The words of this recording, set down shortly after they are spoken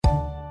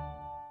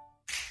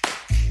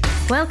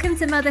Welcome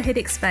to Motherhood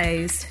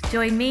Exposed.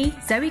 Join me,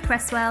 Zoe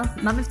Cresswell,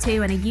 mum of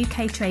two and a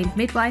UK-trained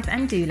midwife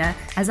and doula,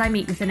 as I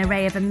meet with an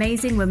array of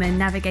amazing women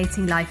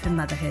navigating life and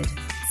motherhood.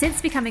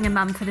 Since becoming a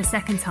mum for the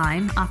second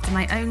time, after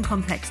my own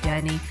complex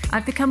journey,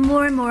 I've become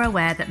more and more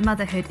aware that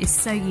motherhood is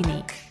so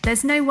unique.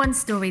 There's no one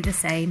story the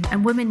same,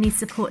 and women need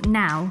support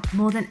now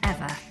more than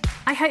ever.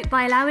 I hope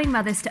by allowing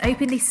mothers to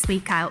openly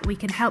speak out, we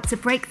can help to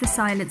break the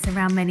silence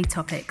around many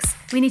topics.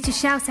 We need to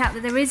shout out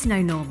that there is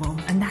no normal,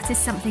 and that is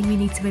something we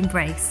need to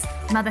embrace.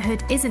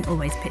 Motherhood isn't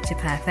always picture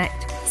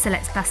perfect, so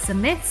let's bust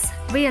some myths,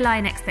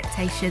 realign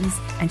expectations,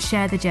 and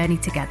share the journey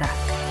together.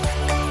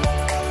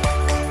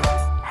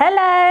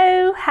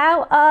 Hello,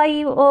 how are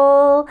you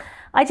all?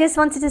 I just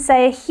wanted to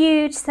say a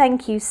huge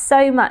thank you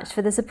so much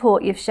for the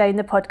support you've shown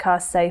the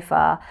podcast so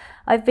far.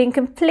 I've been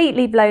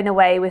completely blown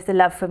away with the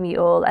love from you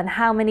all and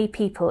how many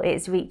people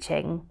it's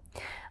reaching.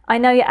 I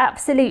know you're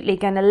absolutely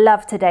going to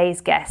love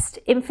today's guest,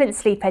 infant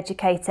sleep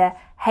educator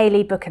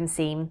Hayley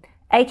Buchenseam,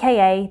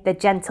 aka the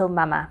Gentle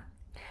Mama.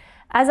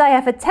 As I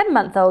have a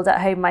 10-month-old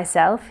at home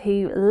myself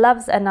who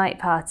loves a night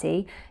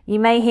party, you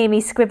may hear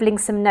me scribbling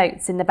some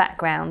notes in the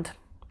background.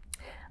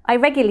 I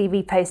regularly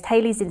repost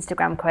Hayley's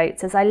Instagram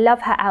quotes as I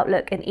love her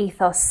outlook and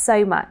ethos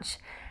so much.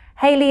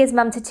 Hayley is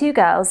mum to two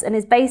girls and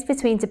is based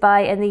between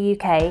Dubai and the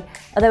UK,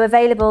 although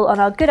available on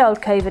our good old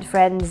COVID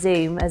friend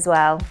Zoom as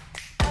well.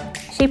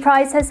 She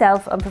prides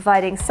herself on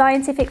providing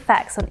scientific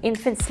facts on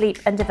infant sleep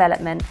and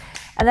development,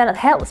 and then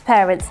helps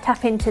parents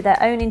tap into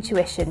their own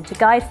intuition to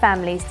guide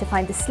families to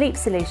find a sleep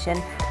solution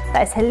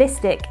that is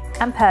holistic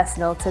and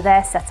personal to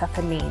their setup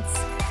and needs.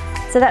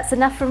 So that's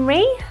enough from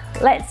me.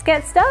 Let's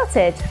get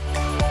started.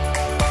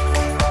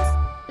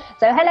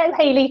 So hello,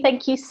 Hayley.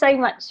 Thank you so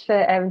much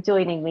for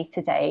joining me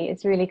today.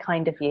 It's really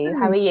kind of you.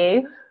 How are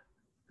you?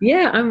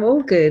 Yeah, I'm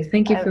all good.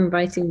 Thank you for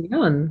inviting me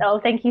on. Oh,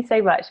 thank you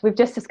so much. We've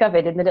just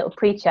discovered in the little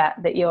pre-chat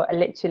that you're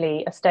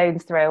literally a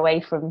stone's throw away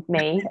from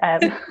me.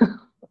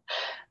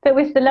 But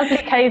with the lovely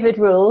COVID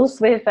rules,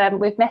 we've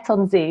met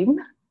on Zoom.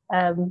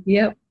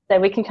 Yep. So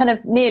we can kind of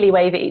nearly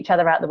wave at each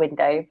other out the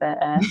window. But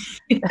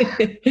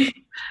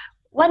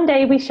one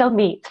day we shall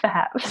meet,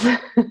 perhaps.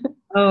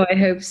 Oh, I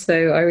hope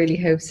so. I really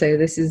hope so.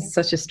 This is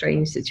such a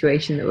strange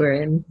situation that we're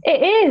in.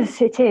 It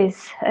is.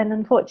 And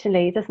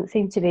unfortunately, it doesn't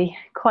seem to be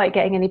quite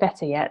getting any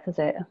better yet, does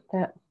it?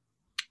 But,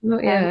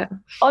 not yet.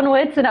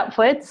 Onwards and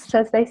upwards,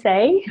 as they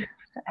say.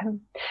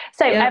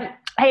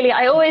 Hayley,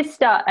 I always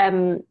start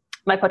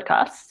my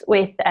podcasts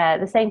with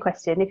the same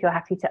question, if you're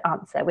happy to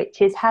answer,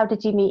 which is, how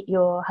did you meet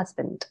your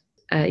husband?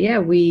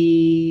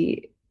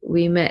 We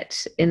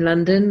met in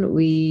London.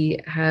 We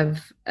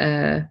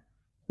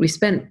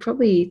spent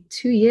probably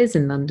 2 years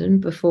in London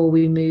before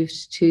we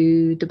moved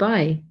to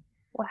Dubai.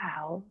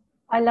 Wow.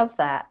 I love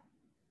that.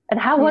 And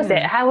how was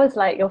it? How was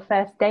like your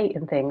first date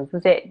and things?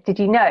 Did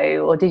you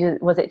know, or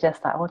was it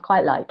just like, I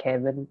quite like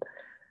him? And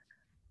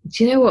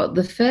do you know what?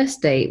 The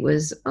first date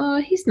was, oh,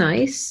 he's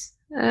nice.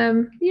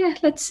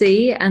 Let's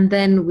see. And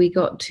then we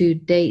got to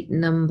date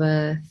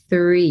number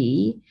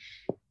 3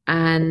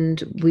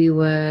 and we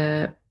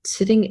were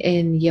sitting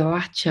in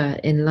Yawacha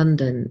in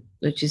London,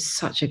 which is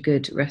such a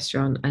good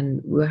restaurant,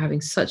 and we were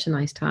having such a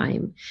nice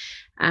time.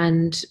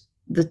 And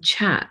the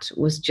chat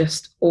was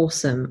just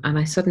awesome. And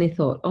I suddenly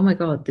thought, oh my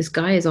God, this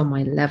guy is on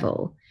my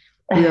level.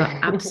 We are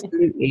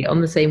absolutely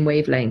on the same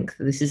wavelength.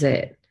 This is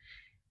it.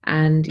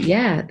 And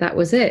yeah, that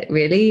was it,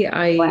 really.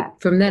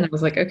 From then I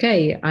was like,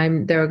 okay,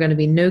 there are going to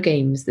be no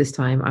games this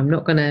time. I'm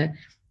not going to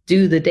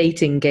do the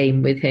dating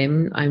game with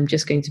him. I'm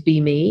just going to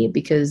be me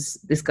because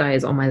this guy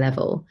is on my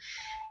level.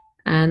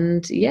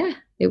 And yeah,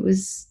 that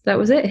was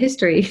it,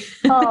 history.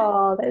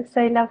 Oh, that's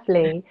so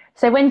lovely.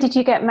 So when did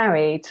you get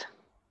married?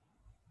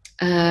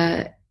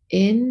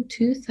 In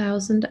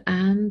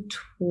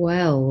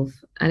 2012,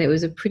 and it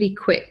was a pretty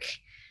quick.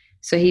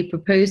 So he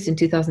proposed in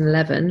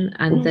 2011,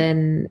 and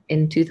then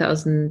in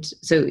 2000.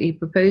 So he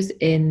proposed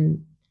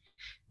in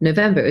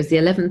November. It was the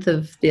 11th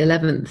of the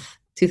 11th,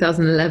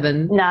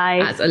 2011.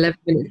 Nice. At 11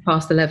 minutes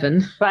past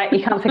 11. Right,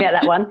 you can't forget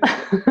that one.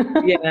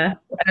 Yeah.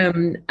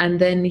 And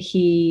then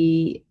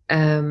he.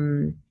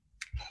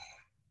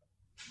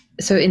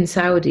 So in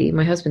Saudi,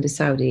 my husband is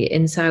Saudi.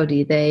 In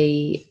Saudi,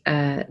 they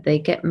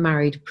get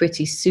married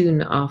pretty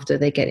soon after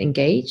they get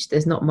engaged.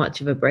 There's not much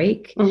of a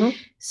break. Mm-hmm.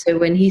 So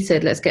when he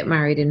said, let's get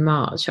married in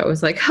March, I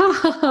was like,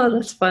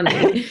 that's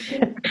funny.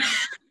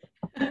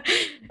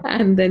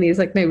 And then he was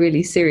like, no,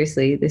 really,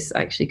 seriously, this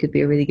actually could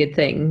be a really good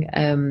thing.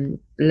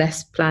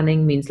 Less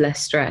planning means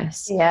less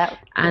stress. Yeah.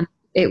 And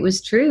it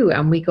was true.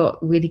 And we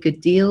got really good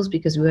deals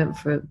because we went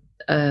for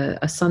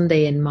a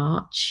Sunday in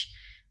March.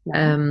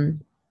 Yeah.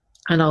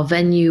 And our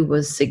venue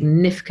was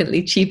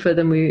significantly cheaper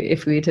than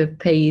if we'd have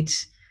paid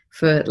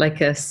for like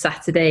a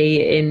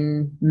Saturday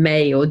in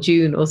May or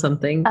June or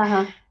something.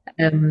 Uh-huh.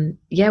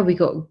 We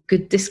got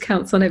good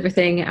discounts on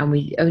everything, and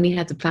we only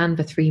had to plan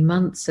for 3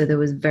 months, so there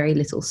was very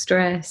little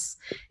stress.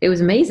 It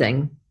was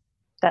amazing.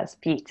 That's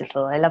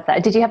beautiful. I love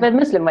that. Did you have a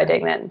Muslim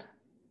wedding then?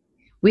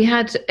 We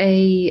had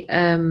a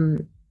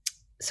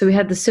so we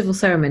had the civil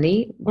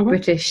ceremony,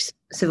 British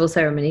civil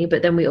ceremony,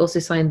 but then we also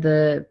signed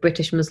the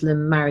British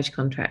Muslim marriage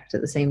contract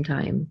at the same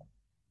time.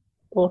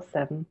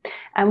 Awesome.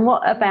 And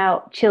what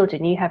about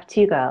children? You have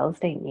 2 girls,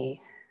 don't you?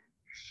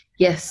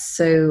 Yes.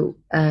 So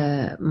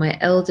my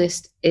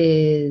eldest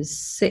is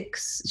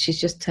 6. She's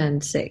just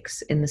turned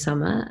 6 in the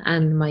summer,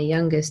 and my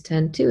youngest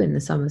turned 2 in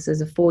the summer. So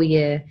there's a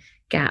 4-year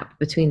gap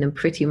between them,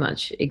 pretty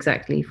much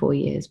exactly 4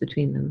 years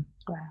between them.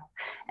 Wow.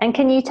 And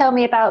can you tell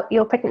me about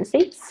your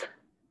pregnancies?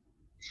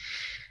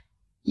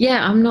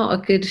 Yeah, I'm not a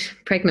good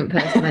pregnant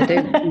person. I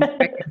don't do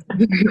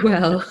pregnancy very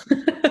well.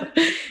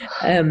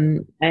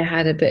 I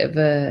had a bit of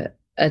a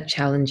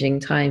challenging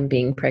time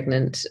being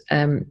pregnant.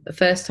 The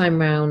first time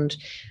round,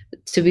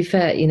 to be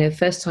fair,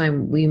 first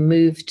time we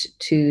moved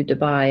to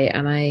Dubai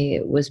and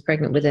I was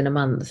pregnant within a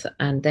month,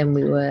 and then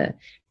we were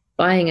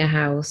buying a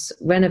house,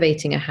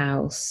 renovating a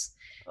house,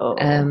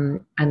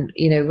 and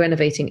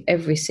renovating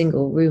every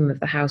single room of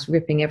the house,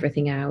 ripping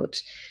everything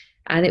out.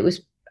 And it was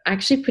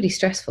actually pretty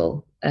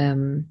stressful.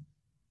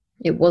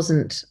 It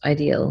wasn't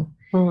ideal.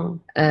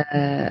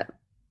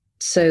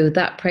 So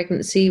that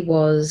pregnancy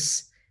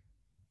was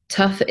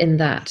tough in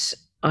that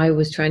I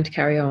was trying to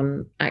carry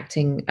on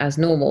acting as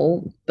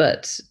normal,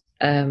 but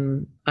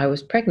I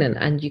was pregnant,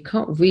 and you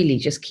can't really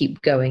just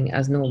keep going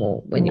as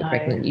normal when you're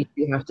pregnant. You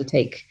do have to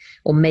take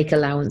or make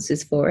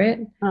allowances for it.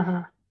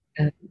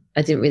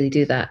 I didn't really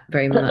do that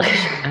very much.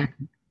 And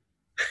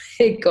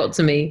it got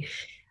to me.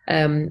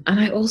 And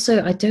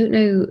I don't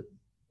know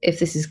if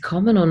this is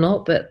common or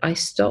not, but I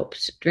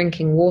stopped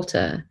drinking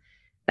water.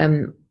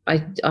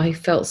 I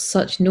felt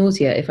such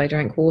nausea if I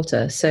drank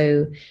water.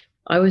 So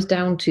I was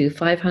down to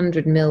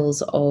 500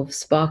 mils of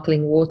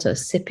sparkling water,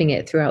 sipping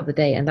it throughout the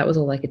day, and that was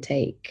all I could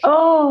take.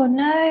 Oh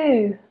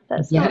no,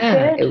 that's not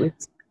good. It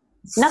was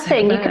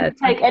nothing. So you couldn't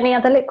take any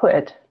other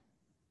liquid?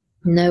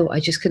 No, I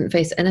just couldn't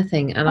face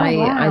anything, and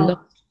I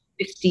lost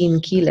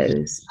 15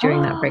 kilos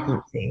during that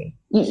pregnancy.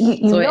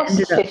 You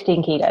lost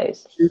 15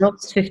 kilos?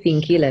 Lost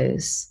 15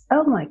 kilos.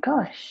 Oh my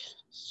gosh.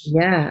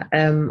 Yeah,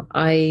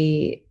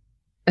 I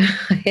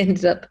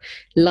ended up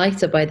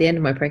lighter by the end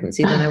of my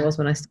pregnancy than I was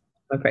when I started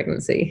my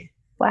pregnancy.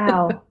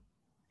 Wow.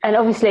 And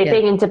obviously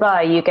being in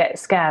Dubai, you get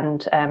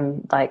scanned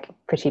like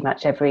pretty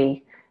much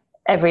every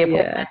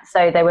appointment.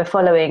 So they were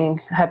following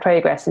her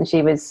progress, and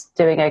she was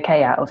doing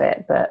okay out of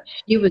it. But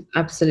she was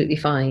absolutely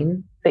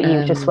fine. But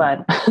you just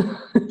weren't.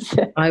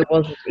 I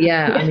wasn't.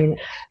 Yeah, I mean,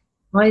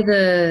 by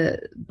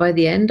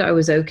the end, I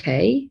was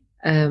okay.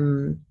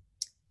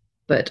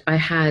 But I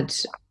had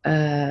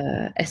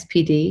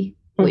SPD,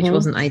 which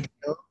wasn't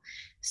ideal.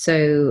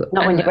 So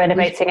not when you're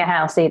renovating a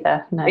house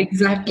either. No,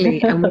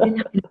 exactly. And we didn't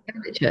have any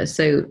furniture.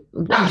 So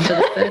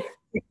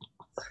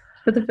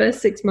for the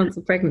first 6 months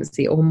of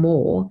pregnancy or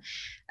more,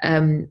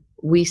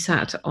 we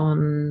sat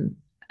on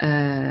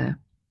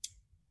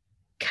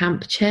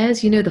camp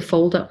chairs, the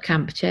fold-up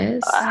camp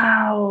chairs.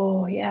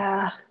 Oh,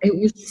 yeah. It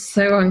was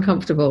so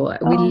uncomfortable.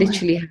 We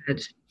literally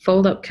had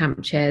fold-up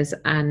camp chairs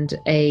and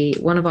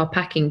one of our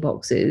packing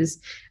boxes,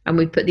 and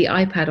we'd put the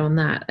iPad on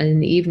that, and in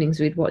the evenings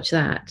we'd watch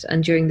that.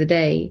 And during the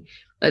day,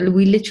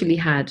 we literally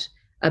had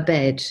a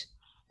bed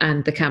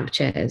and the camp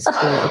chairs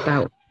for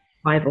about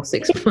 5 or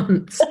 6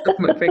 months of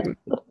my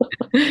pregnancy.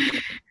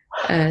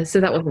 So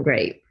that wasn't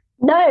great.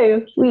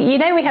 No, we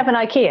have an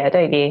IKEA,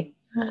 don't you?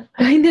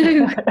 I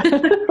know.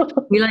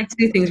 We like to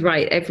do things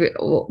right.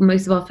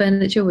 Most of our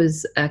furniture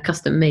was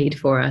custom made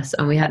for us,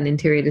 and we had an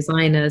interior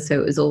designer,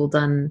 so it was all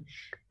done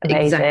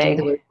exactly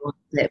the way we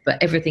wanted it.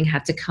 But everything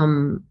had to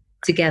come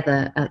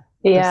together at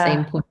the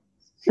same point.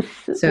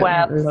 So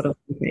wow. a lot of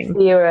things.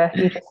 You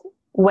just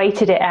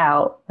waited it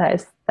out.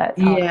 That's hard.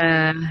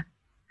 Yeah,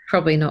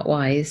 probably not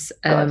wise.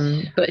 But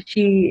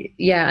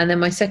and then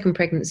my second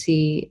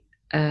pregnancy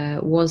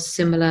was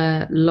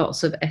similar,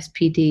 lots of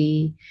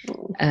SPD,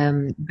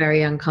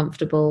 very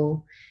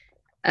uncomfortable,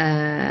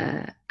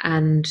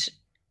 and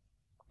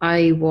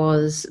I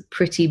was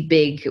pretty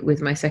big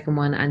with my second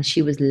one, and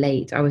she was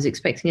late. I was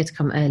expecting her to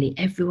come early.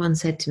 Everyone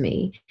said to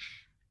me,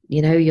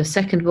 your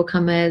second will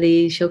come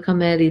early, she'll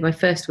come early. My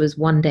first was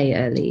 1 day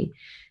early,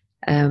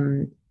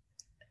 and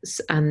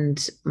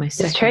my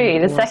second... It's true,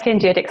 the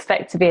second you'd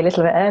expect to be a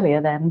little bit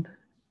earlier then.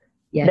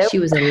 Yeah, nope. She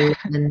was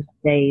 11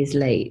 days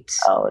late.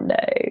 Oh, no.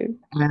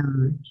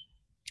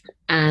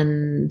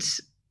 And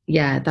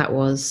yeah, that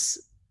was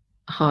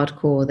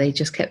hardcore. They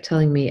just kept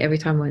telling me every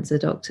time I went to the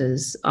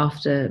doctors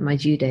after my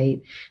due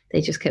date, they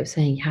just kept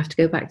saying, you have to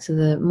go back to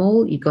the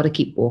mall. You've got to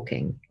keep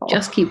walking.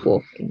 Just keep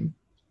walking.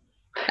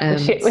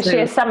 Was she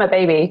a summer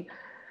baby?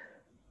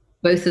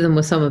 Both of them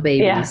were summer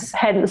babies. Yes,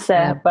 hence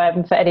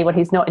for anyone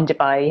who's not in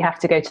Dubai, you have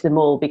to go to the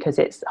mall because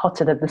it's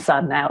hotter than the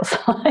sun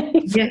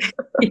outside.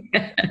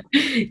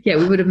 Yeah,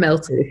 we would have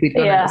melted if we'd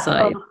gone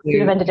outside. You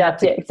would have ended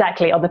up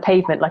exactly on the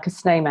pavement like a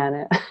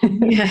snowman.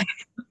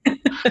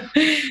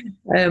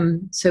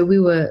 So we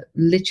were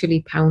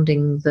literally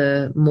pounding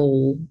the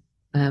mall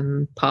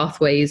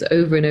pathways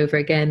over and over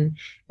again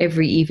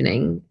every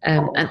evening.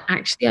 And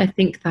actually, I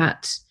think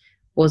that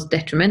was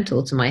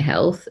detrimental to my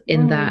health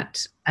in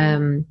that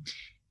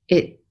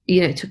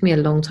it took me a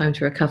long time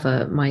to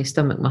recover my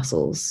stomach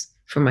muscles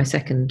from my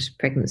second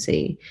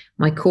pregnancy.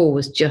 My core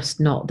was just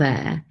not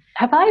there.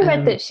 Have I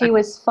read that she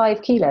was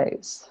 5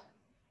 kilos?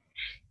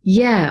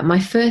 Yeah, my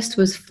first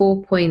was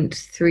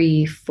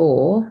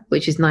 4.34,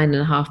 which is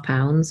 9.5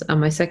 pounds,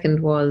 and my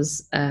second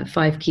was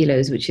 5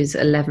 kilos, which is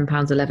 11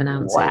 pounds 11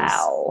 ounces.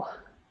 Wow.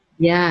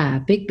 Yeah,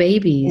 big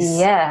babies.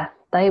 Yeah,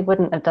 they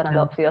wouldn't have done a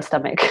lot for your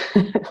stomach.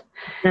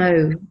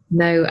 No,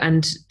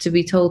 and to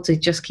be told to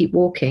just keep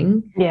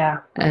walking. Yeah,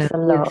 that's a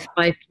lot. With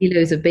 5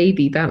 kilos of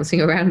baby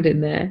bouncing around in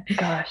there.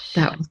 Gosh,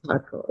 that was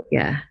hardcore.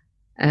 Yeah.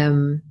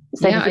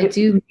 I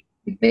do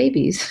big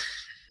babies.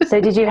 So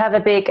did you have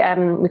a big,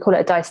 we call it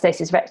a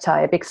diastasis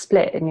recti, a big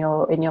split in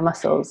your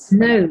muscles?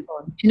 No, do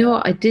you know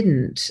what? I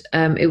didn't.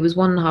 It was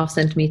 1.5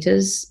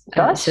 centimeters.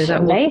 Gosh, so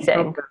that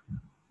amazing.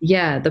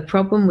 The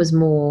problem was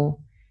more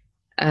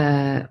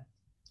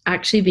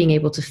actually being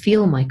able to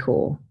feel my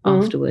core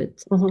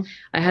afterwards. Mm-hmm.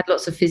 I had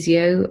lots of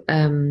physio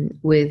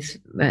with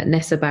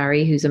Nessa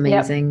Barry, who's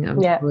amazing.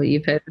 I'm sure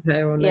you've heard of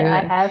her or know her.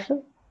 Yeah, I have.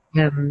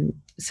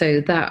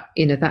 So that,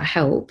 that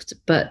helped,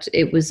 but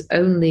it was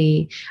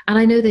only, and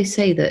I know they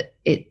say that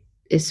it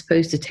is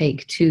supposed to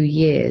take 2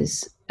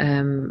 years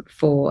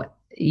for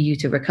you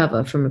to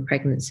recover from a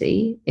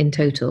pregnancy in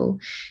total,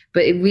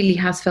 but it really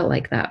has felt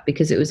like that,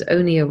 because it was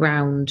only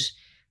around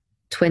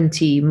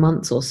 20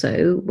 months or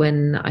so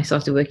when I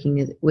started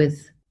working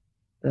with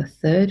the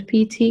third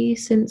PT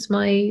since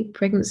my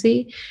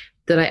pregnancy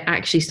that I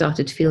actually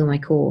started to feel my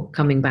core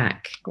coming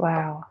back.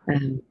 Wow.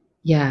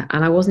 Yeah,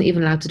 and I wasn't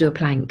even allowed to do a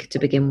plank to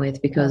begin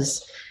with,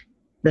 because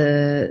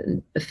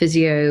the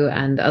physio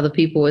and other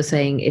people were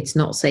saying it's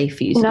not safe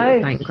for you to do a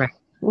plank. Right?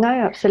 No,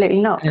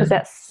 absolutely not, because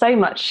that's so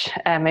much.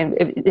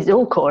 It's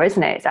all core,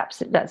 isn't it?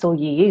 It's that's all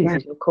you use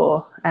is your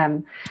core.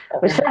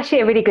 Which is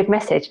actually a really good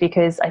message,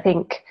 because I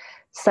think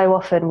so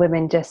often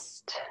women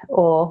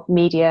or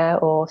media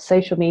or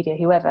social media,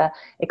 whoever,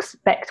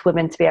 expect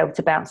women to be able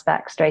to bounce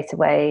back straight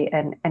away,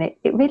 and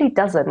it really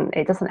doesn't.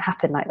 It doesn't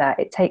happen like that.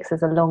 It takes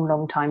us a long,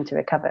 long time to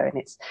recover,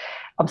 and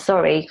I'm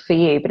sorry for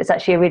you, but it's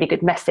actually a really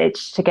good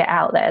message to get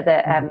out there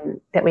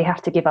that we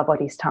have to give our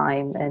bodies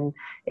time, and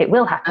it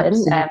will happen.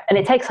 And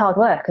it takes hard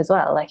work as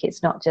well. Like,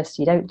 it's not just,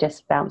 you don't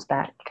just bounce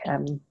back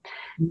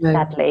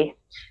sadly.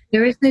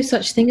 There is no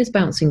such thing as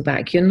bouncing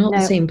back. You're not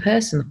the same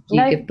person after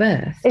you give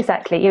birth.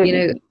 Exactly.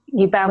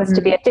 You bounce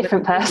to be a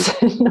different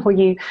person, or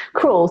you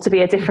crawl to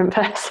be a different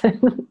person.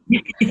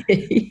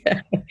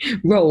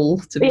 Roll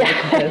to be a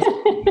different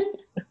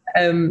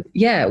person.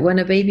 When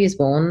a baby is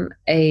born,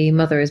 a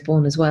mother is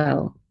born as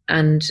well.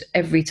 And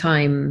every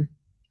time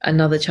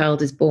another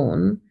child is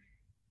born,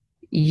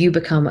 you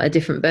become a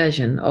different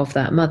version of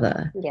that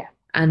mother. Yeah.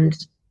 And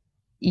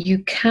you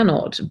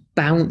cannot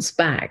bounce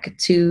back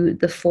to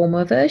the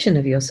former version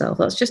of yourself.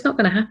 That's just not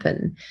going to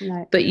happen.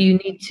 No. But you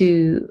need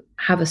to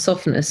have a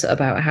softness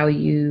about how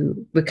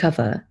you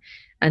recover,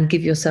 and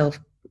give yourself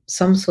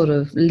some sort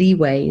of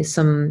leeway,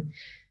 some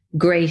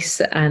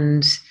grace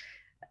and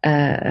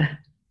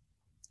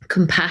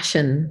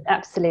compassion.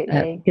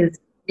 Absolutely. Because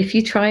if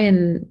you try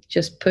and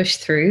just push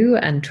through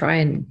and try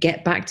and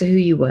get back to who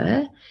you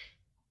were,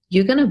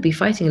 you're going to be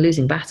fighting a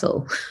losing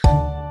battle.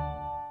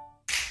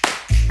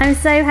 I'm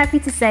so happy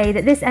to say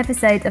that this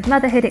episode of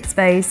Motherhood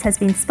Exposed has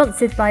been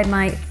sponsored by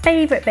my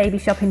favourite baby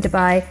shop in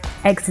Dubai,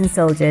 Eggs and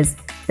Soldiers,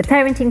 the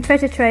parenting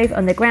treasure trove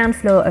on the ground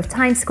floor of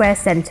Times Square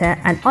Centre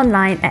and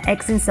online at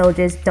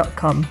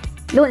eggsandsoldiers.com.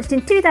 Launched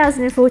in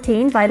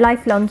 2014 by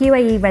lifelong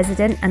UAE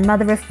resident and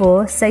mother of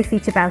 4, Sophie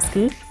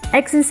Chabowski,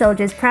 Eggs and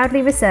Soldiers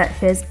proudly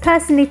researches,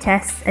 personally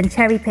tests and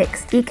cherry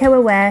picks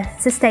eco-aware,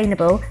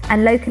 sustainable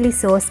and locally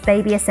sourced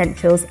baby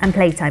essentials and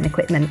playtime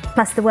equipment,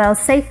 plus the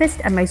world's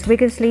safest and most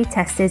rigorously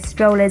tested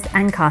strollers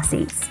and car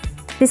seats.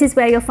 This is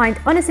where you'll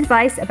find honest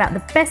advice about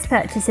the best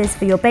purchases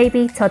for your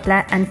baby,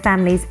 toddler and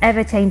family's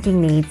ever-changing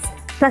needs,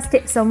 plus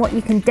tips on what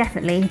you can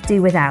definitely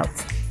do without.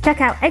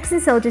 Check out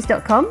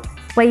eggsandsoldiers.com,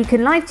 where you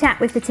can live chat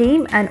with the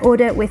team and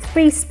order with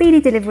free speedy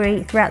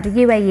delivery throughout the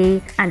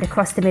UAE and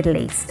across the Middle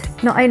East.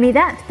 Not only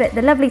that, but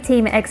the lovely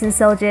team at Eggs and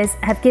Soldiers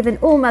have given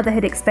all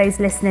Motherhood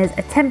Exposed listeners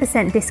a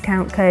 10%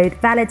 discount code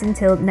valid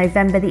until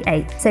November the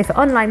 8th. So for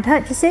online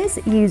purchases,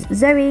 use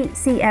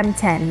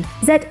ZOECM10,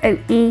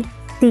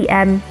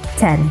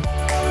 ZOECM10.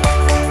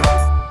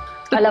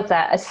 I love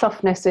that, a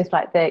softness with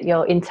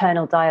your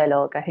internal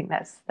dialogue. I think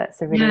that's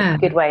a really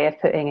good way of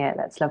putting it.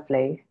 That's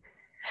lovely.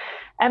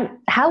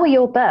 How were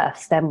your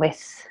births then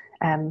with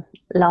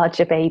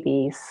larger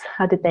babies?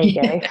 How did they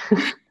go?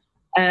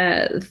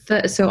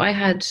 So I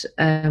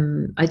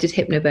did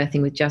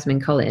hypnobirthing with Jasmine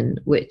Collin,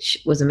 which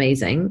was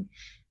amazing.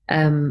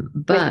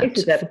 But with both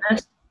of them?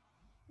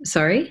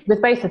 Sorry?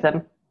 With both of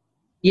them?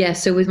 Yeah,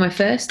 so with my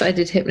first, I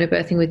did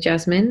hypnobirthing with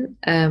Jasmine.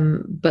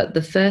 But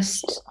the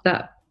first,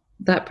 that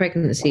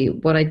pregnancy,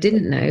 what I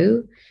didn't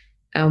know,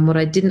 what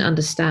I didn't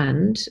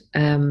understand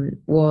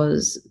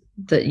was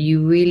that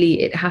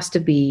it has to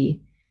be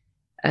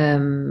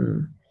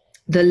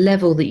the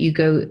level that you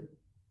go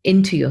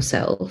into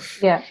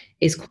yourself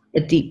is quite a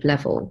deep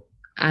level.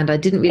 And I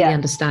didn't really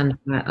understand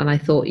that. And I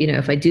thought,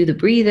 if I do the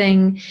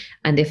breathing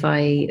and if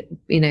I,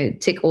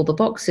 tick all the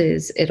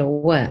boxes,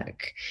 it'll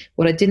work.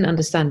 What I didn't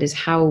understand is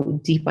how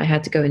deep I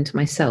had to go into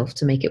myself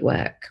to make it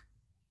work.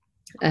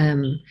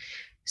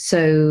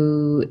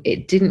 So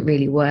it didn't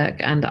really work.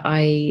 And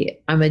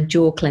I'm a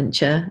jaw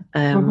clencher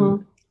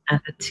and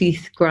a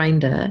teeth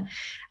grinder.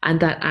 And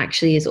that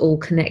actually is all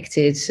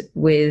connected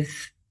with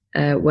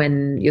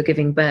when you're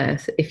giving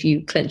birth. If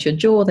you clench your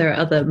jaw, there are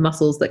other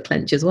muscles that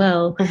clench as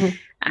well.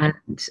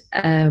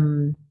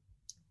 And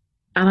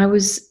I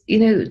was,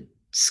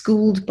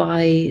 schooled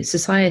by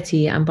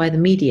society and by the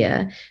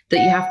media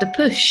that you have to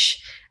push.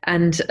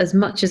 And as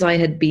much as I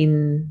had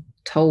been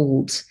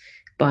told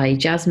by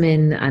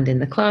Jasmine and in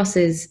the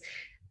classes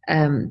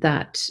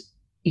that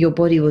your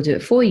body will do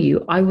it for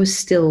you, I was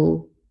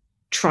still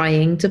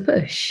trying to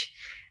push.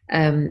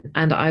 And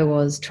I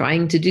was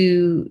trying to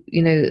do,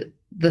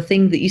 the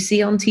thing that you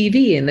see on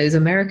TV in those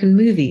American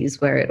movies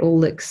where it all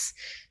looks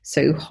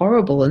so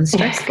horrible and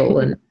stressful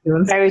and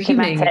very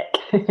dramatic.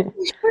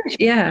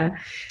 Yeah.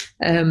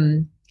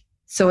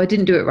 So I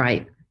didn't do it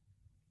right.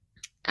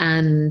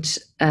 And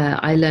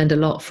I learned a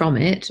lot from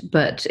it,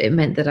 but it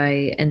meant that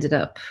I ended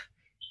up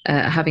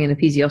having an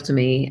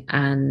episiotomy.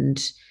 And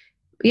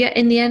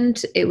in the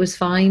end, it was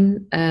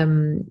fine.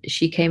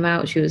 She came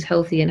out, she was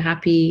healthy and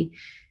happy.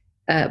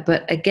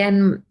 But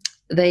again,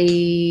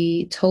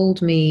 they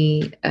told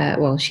me,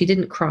 she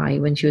didn't cry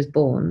when she was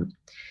born.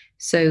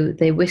 So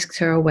they whisked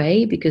her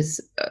away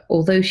because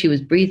although she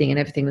was breathing and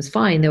everything was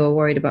fine, they were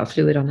worried about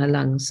fluid on her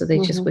lungs. So they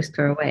just whisked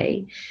her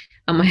away.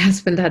 And my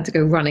husband had to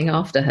go running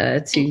after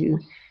her to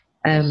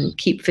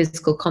keep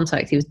physical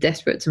contact. He was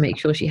desperate to make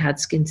sure she had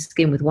skin to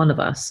skin with one of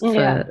us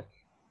for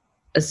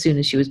as soon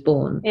as she was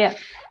born.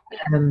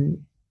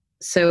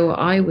 So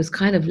I was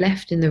kind of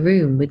left in the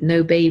room with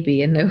no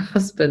baby and no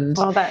husband.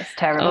 Oh, that's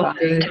terrible.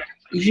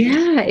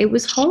 It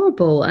was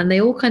horrible. And they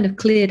all kind of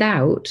cleared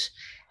out.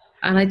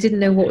 And I didn't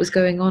know what was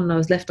going on. I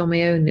was left on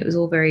my own. It was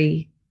all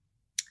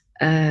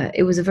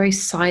it was a very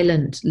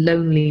silent,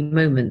 lonely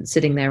moment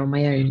sitting there on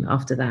my own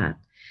after that.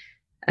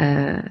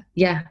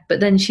 But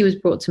then she was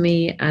brought to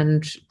me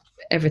and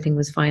everything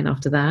was fine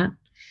after that.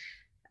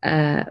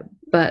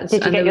 But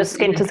did you get your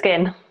skin to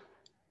skin?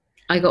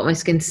 I got my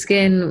skin to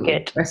skin.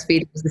 Good.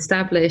 Breastfeeding was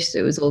established.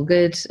 It was all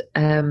good.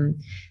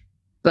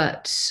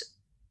 But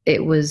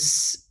it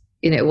was,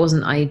 it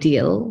wasn't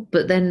ideal.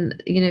 But then,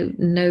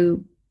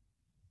 no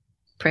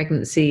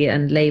pregnancy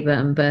and labor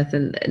and birth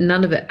and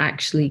none of it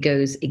actually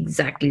goes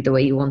exactly the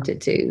way you want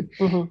it to.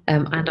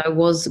 And I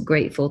was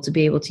grateful to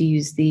be able to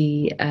use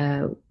the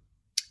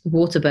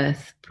water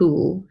birth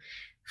pool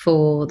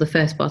for the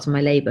first part of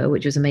my labor,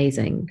 which was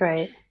amazing.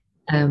 Great.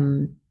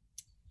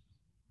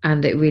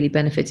 And it really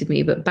benefited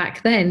me. But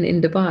back then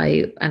in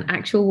Dubai, an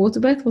actual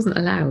water birth wasn't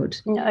allowed.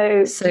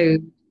 No. So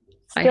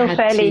still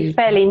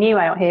fairly new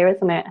out here,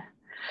 isn't it?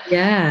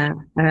 Yeah.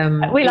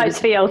 We like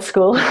to be old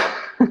school.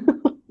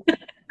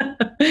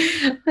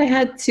 I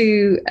had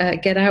to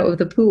get out of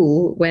the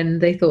pool when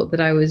they thought that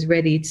I was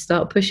ready to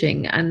start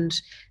pushing, and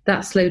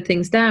that slowed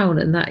things down,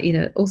 and that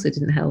also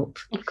didn't help.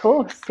 Of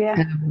course,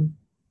 yeah.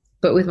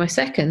 But with my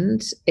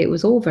second, it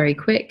was all very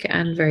quick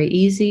and very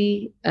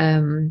easy,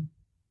 and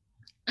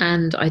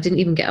I didn't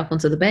even get up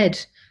onto the bed.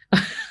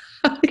 I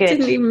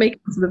didn't even make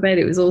it onto the bed.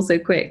 It was all so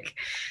quick,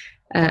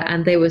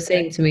 and they were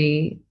saying to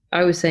me,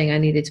 I was saying I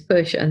needed to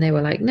push, and they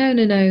were like,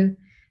 no.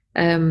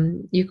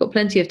 You've got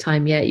plenty of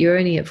time yet. You're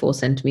only at 4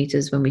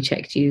 centimeters when we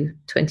checked you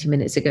 20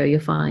 minutes ago.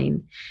 You're fine.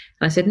 And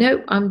I said,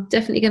 no, I'm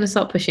definitely going to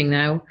start pushing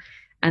now.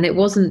 And it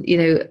wasn't,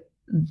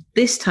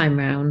 this time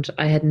round,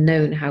 I had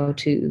known how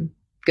to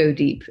go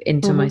deep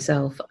into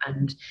myself,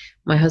 and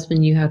my husband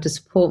knew how to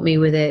support me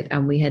with it.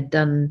 And we had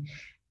done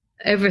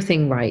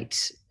everything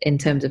right in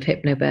terms of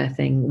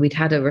hypnobirthing. We'd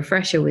had a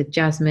refresher with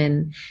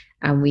Jasmine,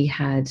 and we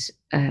had,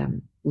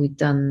 we'd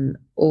done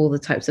all the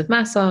types of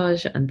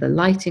massage, and the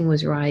lighting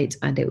was right,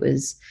 and it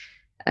was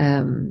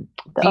the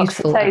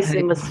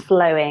oxytocin was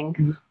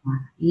flowing.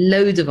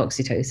 Loads of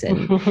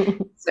oxytocin.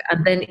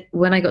 And then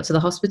when I got to the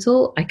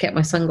hospital, I kept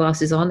my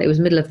sunglasses on. It was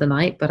middle of the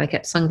night, but I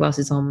kept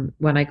sunglasses on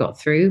when I got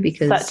through,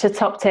 because such a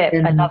top tip.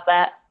 I love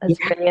that. That's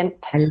brilliant.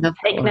 I love that.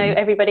 Take note,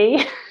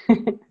 everybody.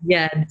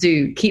 Yeah,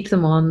 do keep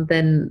them on.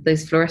 Then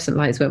those fluorescent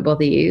lights won't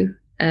bother you.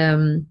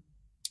 And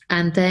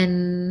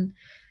then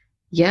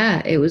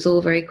it was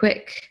all very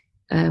quick.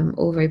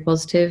 All very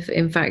positive.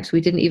 In fact,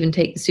 we didn't even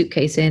take the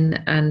suitcase in,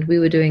 and we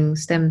were doing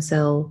stem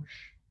cell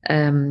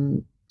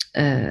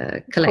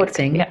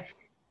collecting.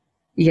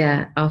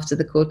 After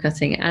the cord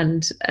cutting,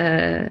 and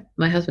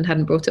my husband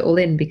hadn't brought it all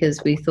in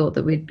because we thought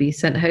that we'd be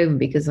sent home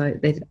because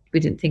we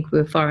didn't think we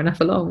were far enough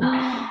along.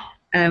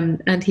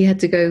 And he had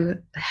to go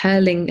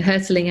hurtling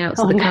out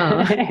to the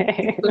car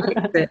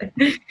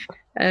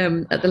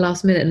at the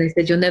last minute, and they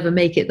said, "You'll never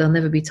make it. There'll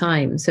never be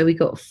time." So we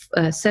got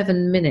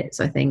 7 minutes,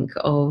 I think,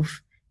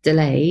 of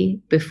delay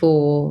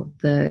before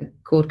the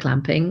cord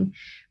clamping,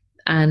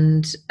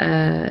 and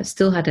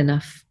still had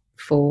enough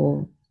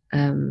for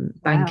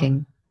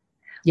banking.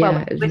 Yeah,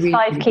 well, it was with really,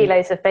 5 really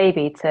kilos of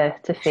baby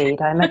to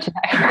feed, I imagine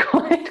that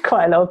required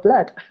quite a lot of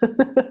blood.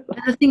 And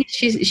the thing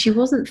is, she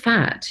wasn't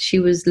fat. She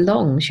was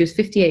long. She was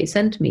 58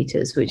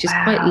 centimeters, which is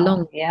quite Wow.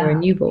 long for a Yeah.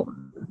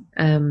 newborn.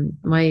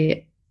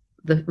 My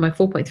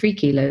 4.3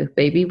 kilo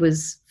baby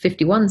was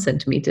 51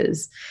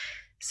 centimeters.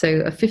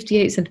 So a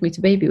 58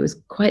 centimeter baby was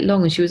quite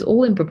long, and she was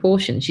all in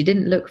proportion. She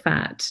didn't look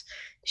fat.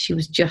 She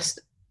was just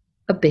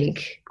a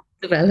big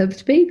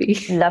developed baby.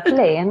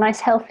 Lovely. A nice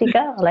healthy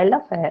girl. I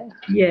love it.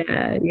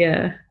 Yeah,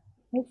 yeah.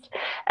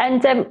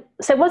 And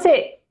so was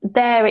it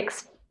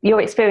your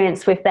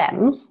experience with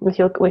them, with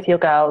your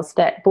girls,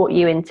 that brought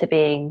you into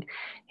being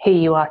who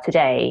you are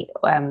today?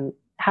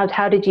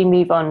 How did you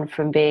move on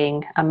from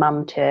being a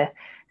mum to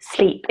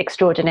sleep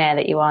extraordinaire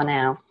that you are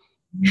now?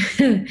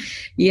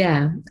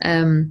 Yeah.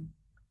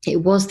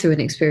 It was through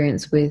an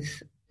experience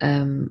with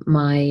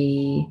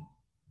my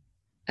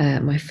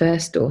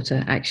first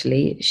daughter.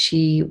 Actually,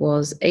 she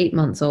was 8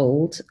 months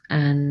old,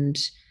 and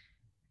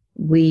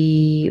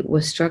we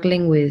were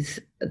struggling with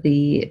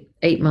the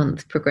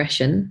 8-month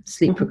progression,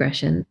 sleep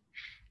progression,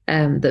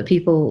 that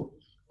people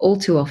all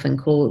too often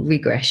call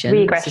regression.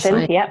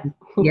 Regression, yep.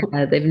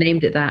 Yeah, they've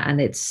named it that, and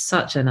it's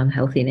such an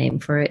unhealthy name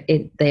for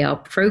it. They are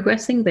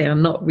progressing, they are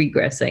not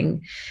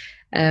regressing.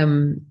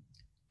 And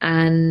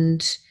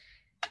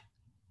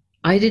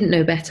I didn't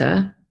know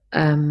better,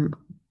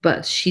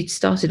 but she'd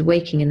started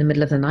waking in the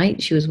middle of the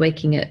night. She was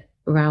waking at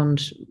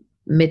around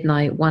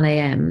midnight, 1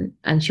 a.m.,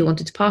 and she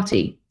wanted to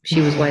party.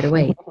 She was wide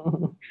awake.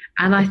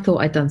 And I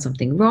thought I'd done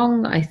something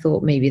wrong. I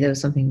thought maybe there was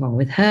something wrong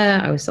with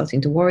her. I was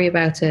starting to worry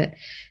about it.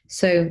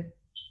 So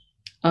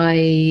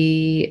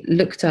I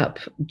looked up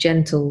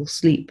gentle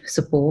sleep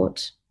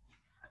support,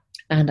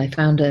 and I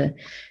found a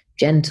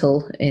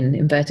gentle, in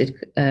inverted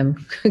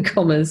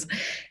commas,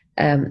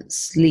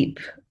 sleep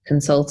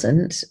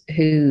consultant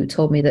who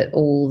told me that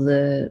all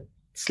the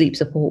sleep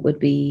support would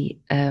be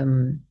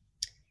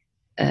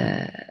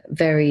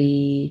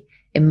very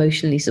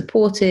emotionally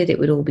supported. It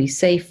would all be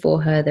safe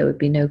for her. There would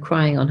be no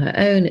crying on her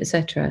own,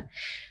 etc.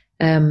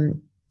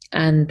 And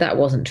that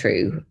wasn't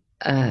true.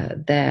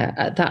 There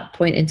at that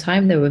point in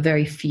time, there were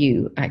very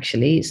few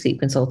actually sleep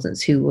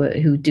consultants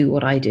who do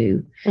what I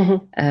do.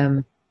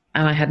 And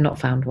I had not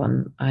found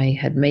one. I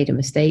had made a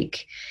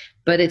mistake,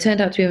 but it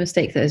turned out to be a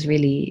mistake that has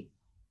really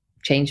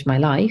changed my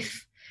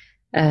life,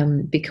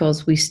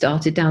 because we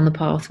started down the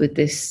path with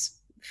this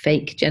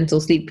fake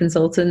gentle sleep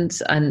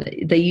consultant, and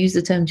they use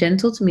the term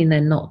gentle to mean they're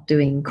not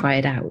doing cry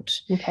it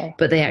out,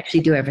 but they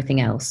actually do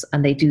everything else,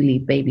 and they do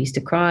leave babies to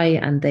cry,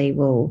 and they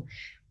will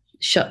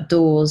shut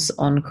doors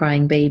on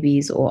crying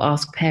babies or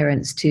ask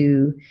parents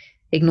to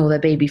ignore their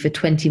baby for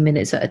 20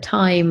 minutes at a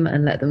time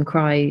and let them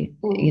cry,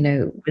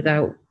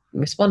 without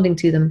responding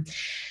to them.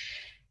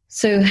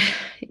 So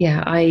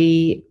yeah,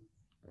 I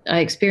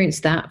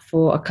experienced that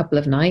for a couple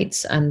of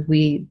nights, and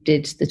we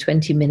did the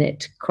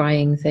 20-minute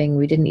crying thing.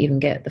 We didn't even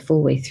get the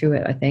full way through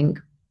it, I think.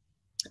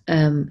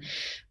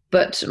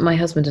 But my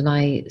husband and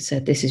I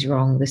said, this is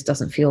wrong. This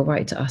doesn't feel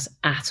right to us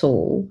at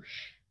all.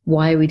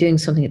 Why are we doing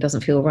something that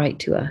doesn't feel right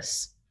to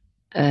us?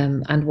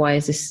 And why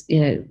is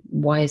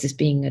this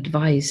being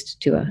advised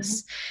to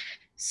us?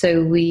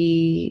 So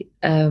we,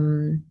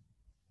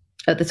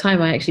 at the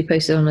time, I actually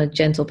posted on a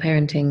gentle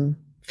parenting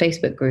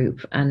Facebook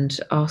group and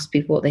asked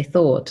people what they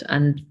thought,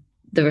 and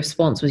the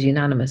response was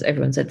unanimous.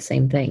 Everyone said the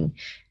same thing.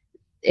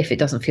 If it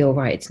doesn't feel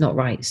right, it's not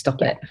right.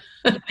 Stop it.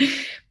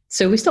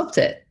 So we stopped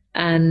it,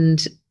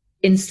 and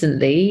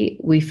instantly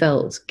we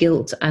felt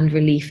guilt and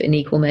relief in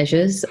equal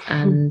measures.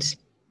 And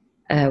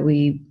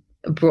we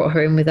brought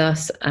her in with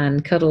us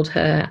and cuddled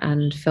her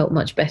and felt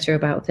much better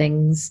about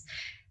things.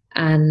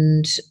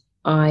 And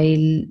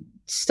I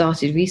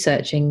started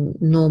researching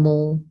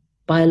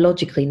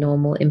biologically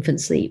normal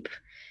infant sleep.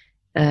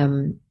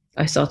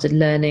 I started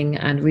learning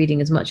and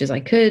reading as much as I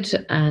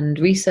could and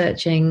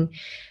researching.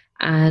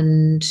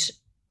 And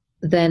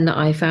then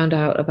I found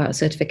out about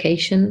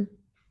certification.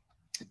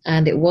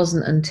 And it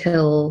wasn't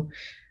until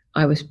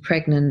I was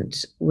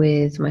pregnant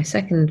with my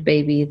second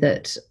baby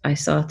that I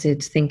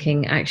started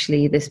thinking,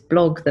 actually, this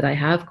blog that I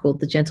have called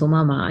The Gentle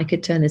Mama, I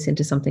could turn this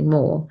into something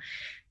more.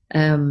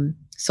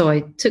 So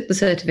I took the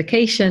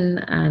certification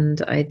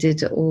and I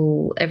did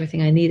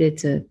everything I needed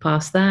to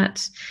pass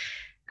that.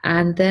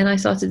 And then I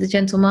started The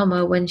Gentle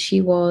Mama when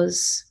she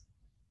was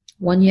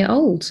 1 year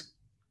old.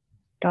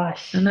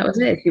 Gosh. And that was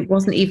it. It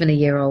wasn't even a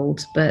year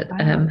old, but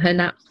her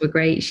naps were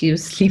great. She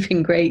was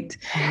sleeping great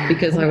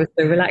because I was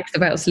so relaxed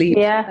about sleep.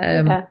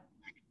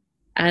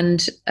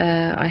 And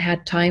I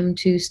had time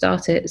to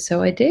start it,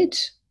 so I did.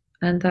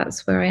 And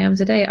that's where I am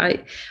today.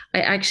 I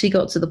actually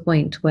got to the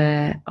point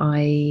where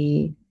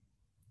I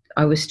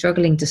was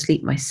struggling to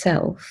sleep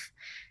myself,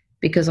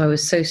 because I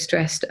was so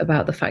stressed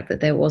about the fact that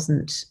there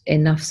wasn't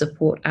enough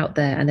support out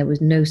there, and there was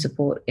no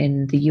support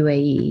in the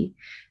UAE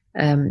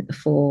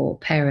for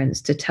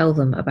parents to tell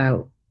them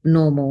about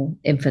normal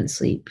infant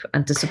sleep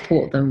and to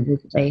support them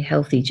with a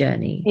healthy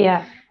journey.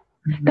 Yeah,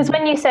 because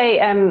when you say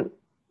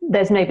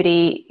there's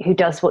nobody who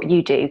does what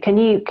you do, can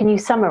you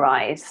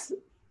summarize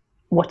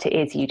what it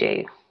is you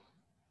do?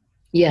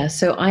 Yeah,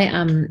 so I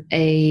am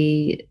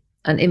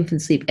an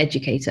infant sleep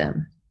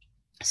educator.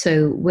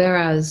 So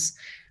whereas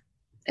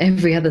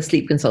every other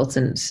sleep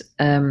consultant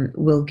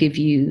will give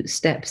you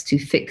steps to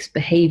fix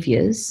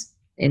behaviors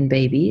in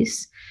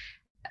babies,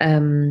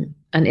 an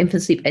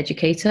infant sleep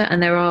educator,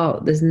 and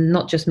there's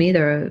not just me,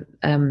 there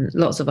are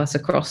lots of us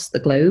across the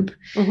globe.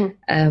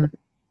 Mm-hmm.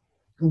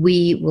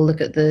 We will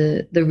look at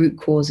the root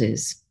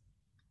causes.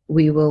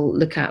 We will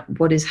look at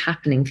what is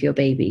happening for your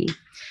baby.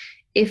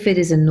 If it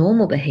is a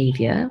normal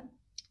behavior,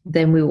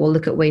 then we will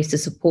look at ways to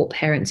support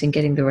parents in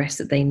getting the rest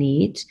that they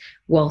need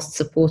whilst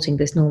supporting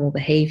this normal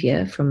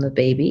behavior from the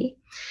baby.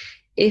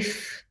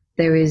 If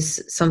there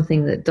is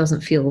something that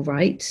doesn't feel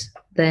right,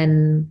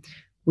 then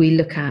we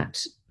look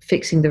at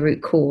fixing the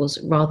root cause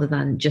rather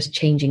than just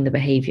changing the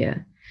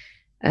behavior.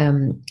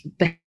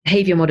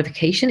 Behavior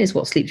modification is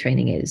what sleep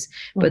training is,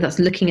 but that's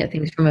looking at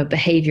things from a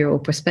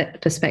behavioral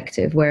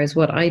perspective, whereas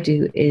what I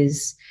do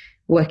is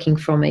working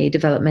from a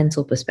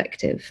developmental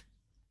perspective,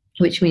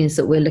 which means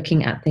that we're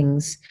looking at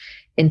things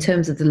in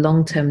terms of the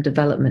long-term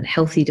development,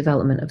 healthy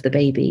development of the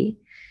baby,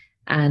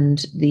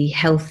 and the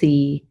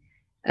healthy,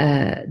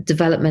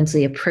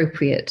 developmentally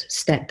appropriate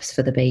steps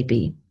for the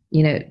baby.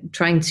 You know,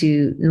 trying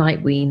to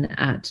night wean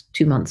at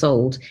 2 months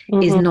old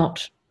is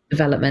not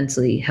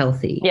developmentally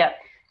healthy. Yeah.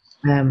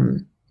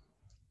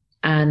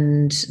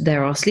 And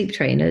there are sleep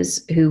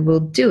trainers who will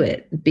do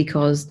it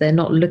because they're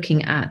not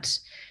looking at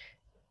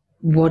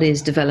what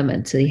is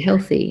developmentally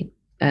healthy.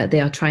 They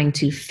are trying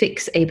to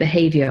fix a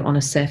behavior on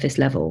a surface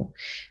level.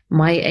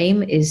 My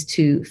aim is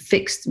to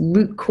fix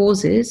root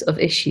causes of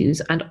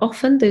issues, and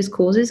often those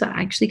causes are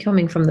actually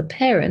coming from the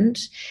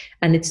parent,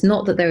 and it's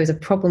not that there is a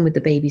problem with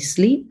the baby's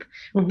sleep,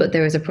 but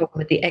there is a problem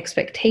with the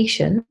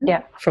expectation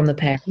from the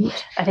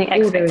parent. I think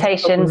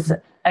expectations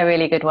are a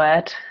really good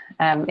word.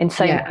 In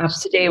so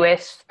much to do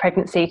with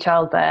pregnancy,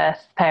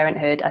 childbirth,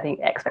 parenthood, I think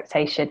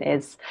expectation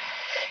is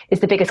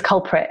the biggest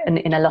culprit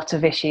in a lot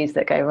of issues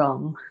that go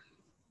wrong.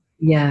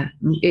 Yeah,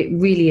 it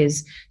really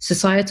is.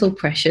 Societal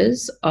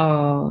pressures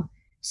are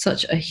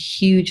such a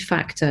huge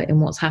factor in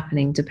what's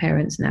happening to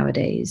parents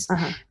nowadays.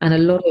 And a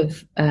lot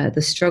of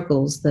the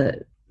struggles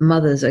that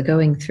mothers are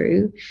going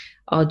through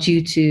are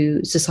due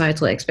to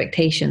societal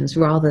expectations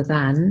rather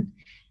than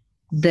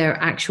their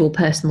actual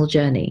personal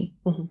journey.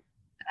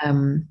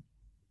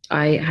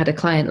 I had a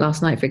client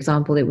last night, for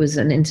example. It was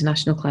an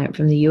international client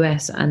from the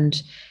US,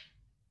 and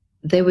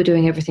they were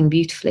doing everything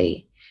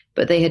beautifully.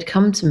 But they had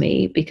come to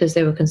me because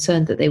they were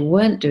concerned that they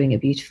weren't doing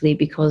it beautifully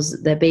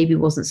because their baby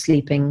wasn't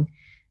sleeping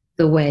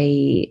the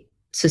way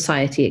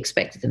society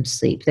expected them to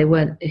sleep.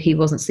 He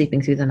wasn't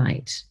sleeping through the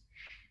night.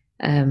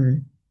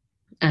 And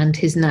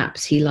his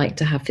naps, he liked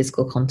to have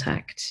physical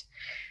contact.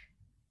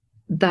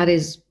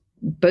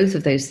 Both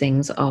of those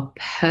things are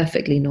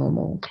perfectly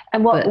normal.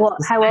 And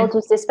how old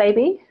was this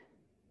baby?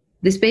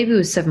 This baby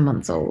was 7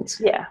 months old.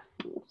 Yeah.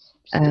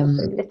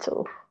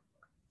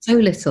 So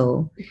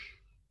little.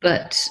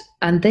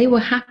 And they were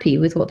happy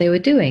with what they were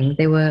doing.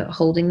 They were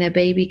holding their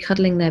baby,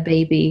 cuddling their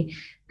baby.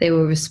 They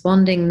were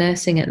responding,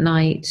 nursing at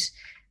night,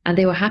 and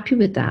they were happy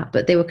with that.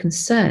 But they were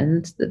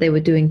concerned that they were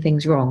doing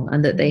things wrong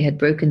and that they had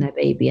broken their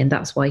baby. And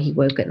that's why he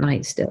woke at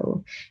night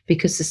still,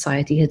 because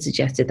society had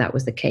suggested that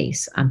was the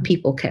case. And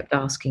people kept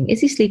asking,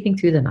 is he sleeping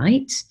through the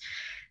night?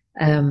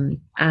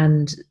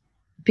 And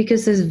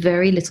because there's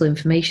very little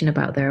information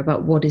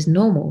about what is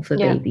normal for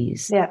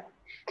babies. Yeah.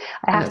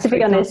 I have to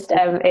be honest,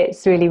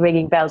 it's really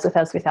ringing bells with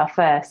us with our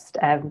first.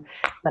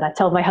 But I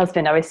told my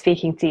husband I was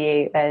speaking to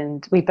you,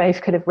 and we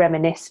both could have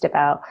reminisced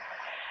about,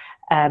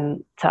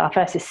 so our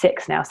first is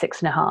 6 now,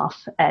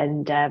 6.5.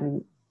 And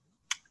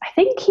I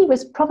think he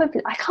was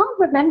probably, I can't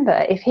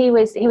remember if it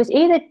was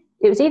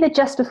either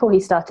just before he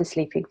started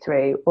sleeping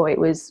through or it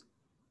was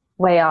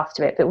way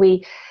after it. But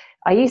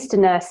I used to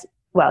nurse,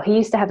 he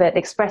used to have an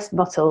express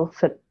bottle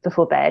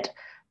before bed.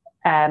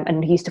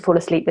 And he used to fall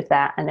asleep with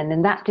that. And then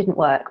when that didn't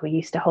work, we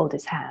used to hold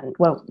his hand.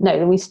 Well, no,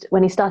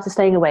 when he started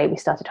staying away, we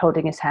started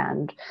holding his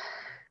hand.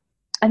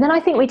 And then I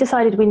think we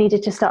decided we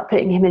needed to start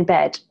putting him in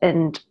bed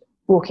and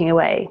walking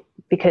away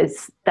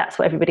because that's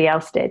what everybody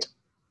else did.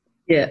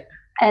 Yeah.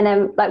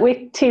 And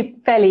we're two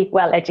fairly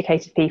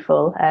well-educated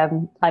people.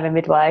 I'm a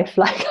midwife.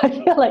 I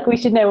feel like we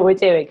should know what we're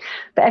doing.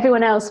 But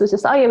everyone else was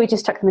just, oh yeah, we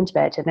just tuck them into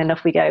bed and then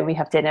off we go and we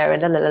have dinner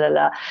and la la la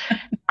la. And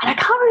I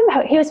can't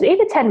remember. He was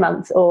either 10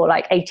 months or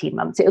 18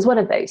 months. It was one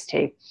of those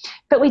two.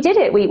 But we did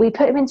it. We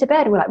put him into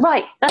bed and we're like,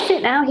 right, that's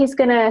it now. He's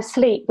going to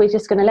sleep. We're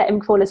just going to let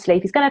him fall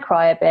asleep. He's going to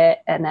cry a bit.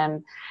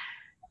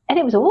 And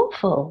it was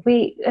awful.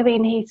 He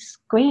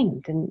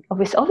screamed, and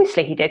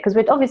obviously he did,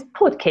 because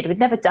poor kid, we'd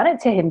never done it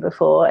to him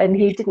before, and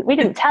we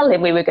didn't tell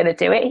him we were going to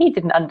do it. He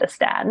didn't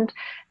understand.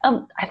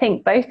 I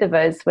think both of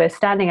us were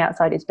standing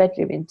outside his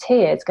bedroom in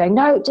tears, going,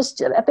 "No, just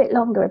a bit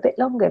longer,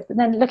 and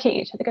then looking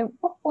at each other, going,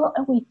 "What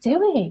are we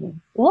doing?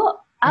 What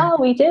are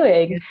we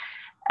doing?"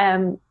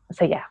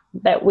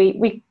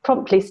 We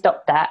promptly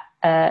stopped that,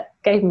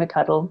 gave him a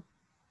cuddle,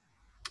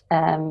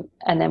 and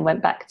then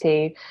went back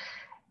to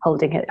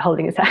holding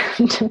his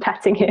hand and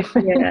patting him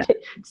and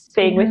just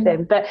being with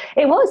him. But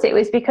it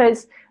was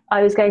because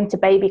I was going to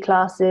baby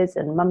classes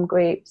and mum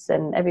groups,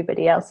 and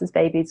everybody else's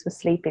babies were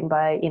sleeping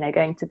by,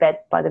 going to bed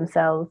by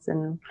themselves,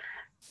 and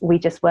we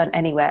just weren't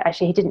anywhere.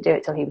 Actually, he didn't do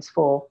it till he was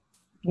 4.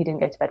 He didn't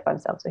go to bed by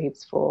himself till he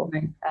was 4.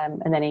 Right.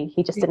 And then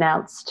he just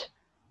announced,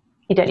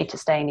 "You don't need to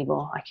stay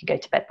anymore. I can go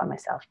to bed by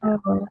myself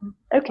now."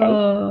 Okay.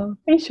 Are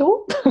you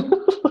sure?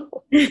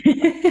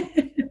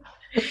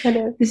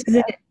 This is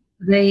it.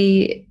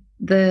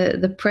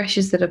 The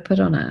pressures that are put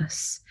on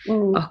us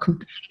are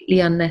completely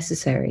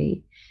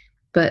unnecessary,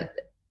 but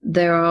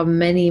there are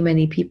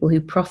many people who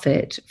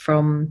profit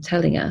from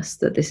telling us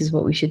that this is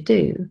what we should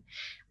do.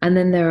 And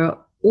then there are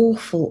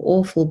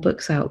awful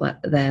books out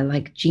there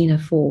like Gina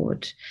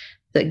Ford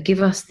that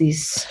give us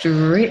these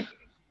strict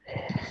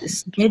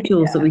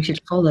schedules that we should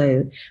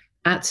follow.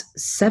 At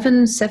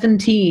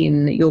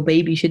 7:17 your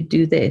baby should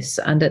do this,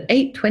 and at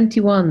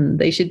 8:21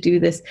 they should do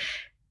this.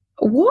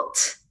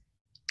 What?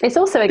 It's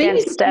also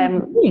against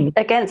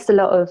a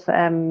lot of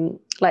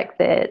like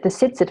the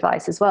SIDS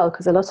advice as well,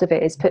 because a lot of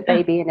it is put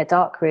baby in a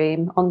dark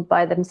room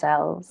by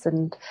themselves,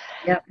 and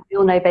we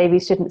all know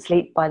babies shouldn't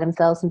sleep by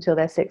themselves until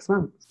they're 6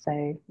 months.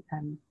 So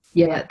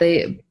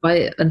they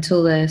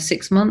until they're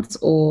 6 months,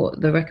 or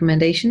the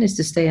recommendation is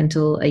to stay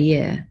until a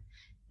year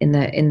in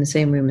the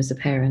same room as the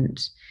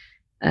parent.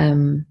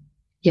 The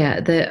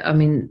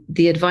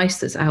advice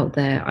that's out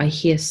there, I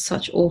hear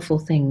such awful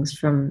things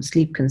from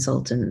sleep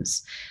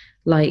consultants,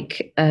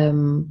 like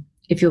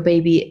if your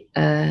baby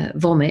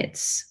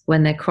vomits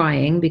when they're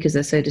crying because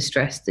they're so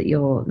distressed that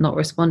you're not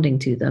responding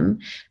to them,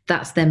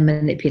 that's them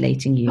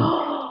manipulating you.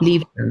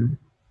 Leave them.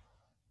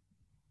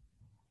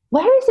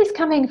 Where is this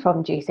coming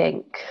from, do you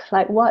think?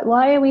 Like,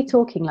 why are we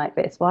talking like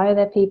this? Why are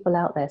there people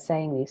out there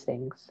saying these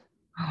things?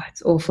 Oh,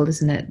 it's awful,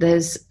 isn't it?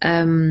 There's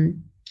a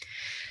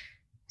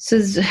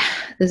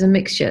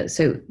mixture.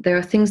 So there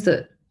are things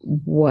that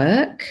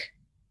work,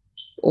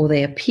 or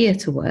they appear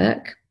to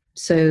work.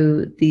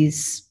 So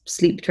these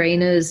sleep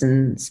trainers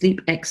and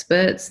sleep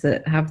experts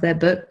that have their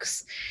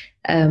books,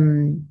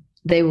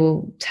 they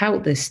will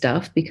tout this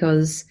stuff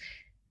because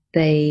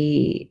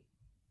they've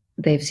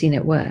seen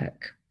it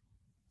work.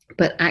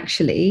 But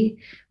actually,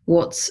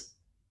 what's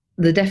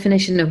the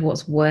definition of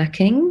what's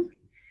working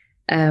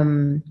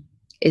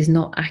is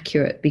not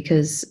accurate,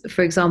 because,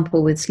 for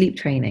example, with sleep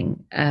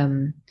training,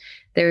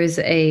 there is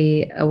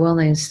a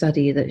well-known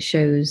study that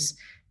shows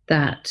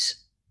that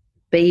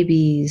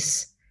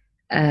babies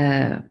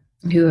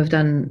who've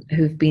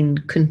been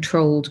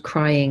controlled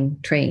crying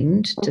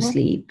trained to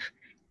sleep,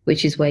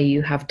 which is where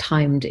you have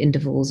timed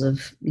intervals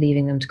of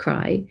leaving them to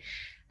cry,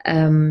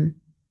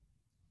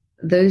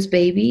 those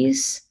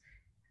babies,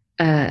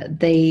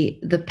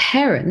 the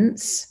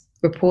parents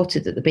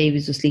reported that the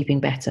babies were sleeping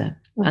better,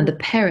 and the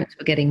parents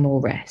were getting more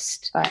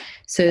rest. Right.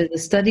 So the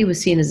study was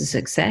seen as a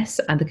success,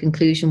 and the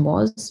conclusion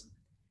was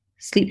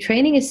sleep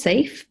training is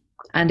safe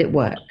and it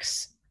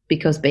works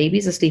because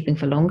babies are sleeping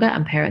for longer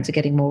and parents are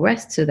getting more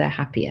rest, so they're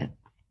happier.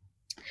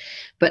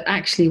 But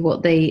actually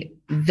what they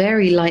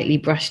very lightly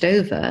brushed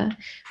over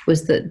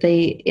was that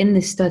in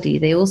this study,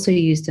 they also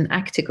used an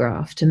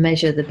actigraph to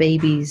measure the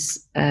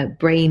baby's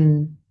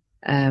brain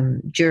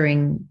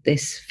during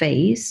this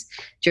phase,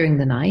 during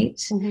the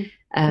night.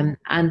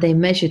 And they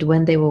measured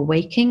when they were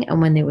waking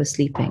and when they were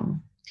sleeping.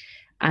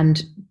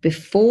 And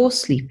before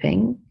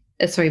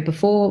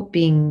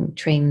being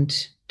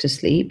trained to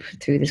sleep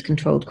through this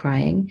controlled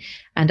crying,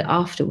 and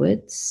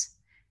afterwards,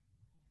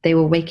 they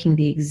were waking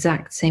the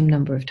exact same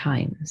number of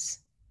times.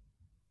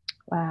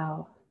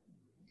 Wow.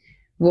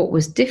 What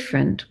was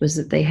different was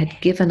that they had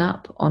given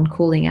up on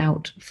calling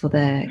out for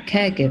their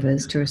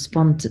caregivers to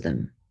respond to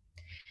them.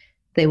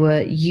 They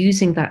were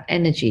using that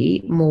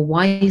energy more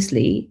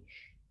wisely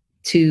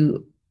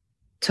to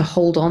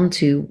hold on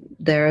to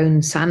their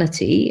own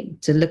sanity,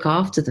 to look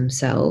after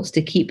themselves,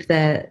 to keep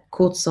their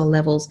cortisol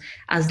levels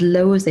as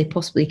low as they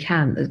possibly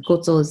can.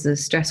 Cortisol is the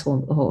stress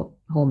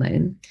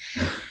hormone.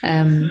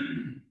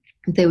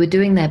 They were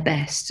doing their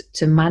best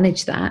to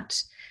manage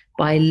that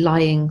by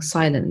lying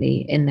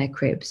silently in their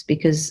cribs,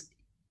 because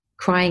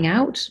crying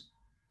out,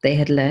 they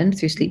had learned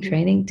through sleep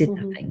training, did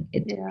nothing.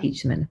 It didn't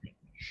teach them anything.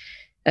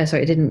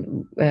 It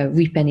didn't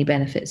reap any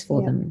benefits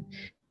for them.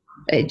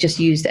 It just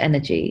used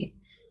energy.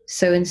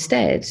 So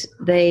instead,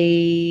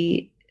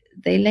 they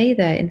lay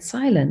there in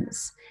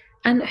silence.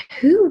 And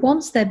who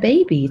wants their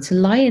baby to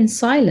lie in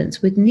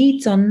silence with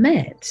needs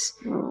unmet?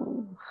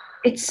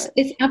 It's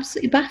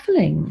absolutely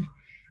baffling.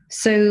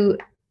 So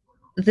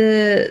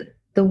the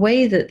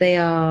way that they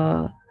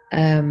are,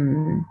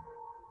 the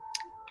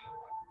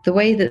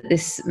way that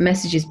this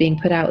message is being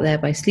put out there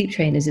by sleep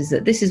trainers is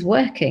that this is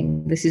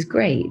working, this is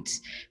great,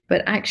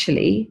 but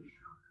actually,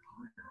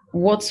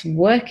 what's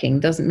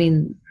working doesn't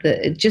mean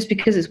that just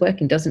because it's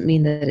working doesn't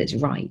mean that it's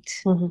right.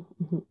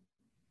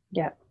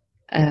 Yeah.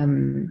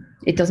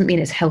 It doesn't mean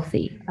it's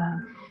healthy.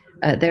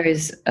 There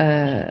is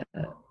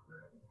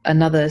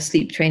another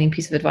sleep training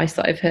piece of advice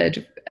that I've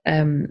heard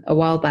a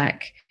while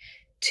back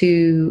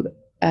to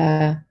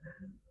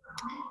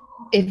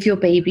if your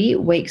baby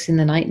wakes in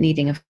the night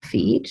needing a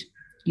feed,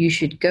 you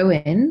should go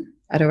in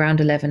at around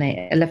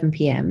 11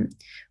 p.m.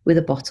 with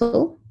a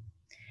bottle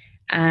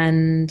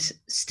and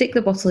stick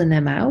the bottle in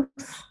their mouth,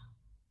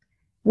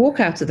 walk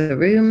out of the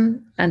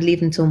room, and leave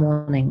them till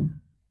morning.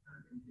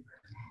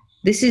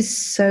 This is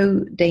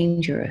so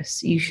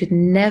dangerous. You should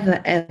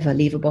never, ever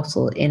leave a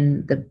bottle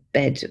in the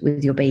bed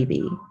with your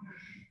baby.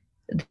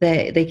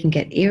 They can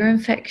get ear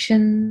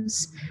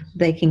infections,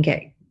 they can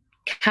get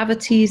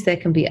cavities, there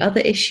can be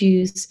other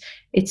issues.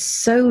 It's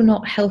so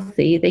not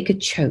healthy. They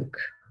could choke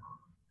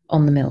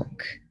on the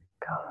milk.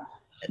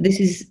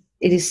 It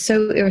is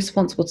so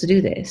irresponsible to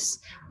do this,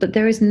 but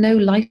there is no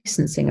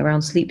licensing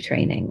around sleep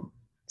training.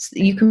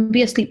 You can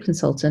be a sleep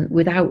consultant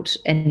without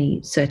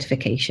any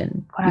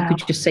certification. Wow. You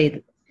could just say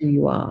that who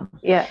you are.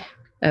 Yeah.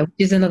 Which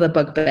is another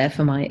bugbear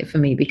for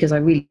me, because I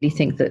really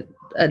think that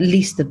at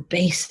least the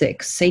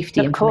basic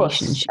safety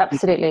information should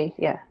absolutely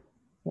be.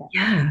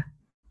 Yeah.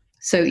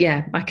 So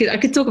yeah, I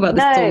could talk about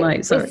this all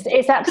night. Sorry.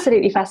 It's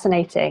absolutely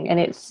fascinating, and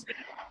it's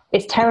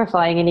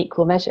terrifying in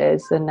equal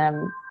measures, and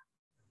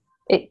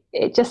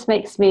it just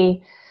makes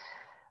me,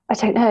 I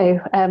don't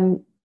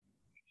know,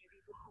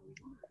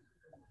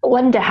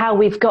 wonder how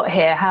we've got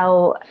here,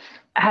 how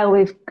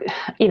we've,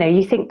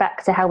 you think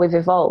back to how we've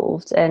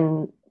evolved,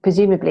 and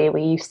presumably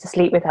we used to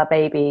sleep with our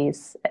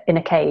babies in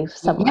a cave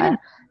somewhere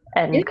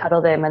and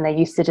cuddle them, and they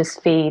used to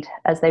just feed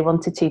as they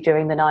wanted to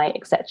during the night,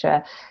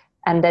 etc.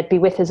 And they'd be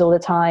with us all the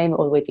time,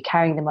 or we'd be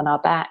carrying them on our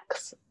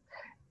backs.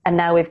 And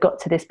now we've got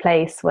to this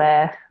place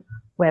where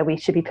we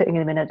should be putting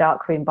them in a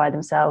dark room by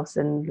themselves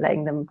and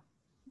letting them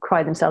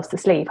cry themselves to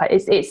sleep.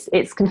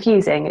 It's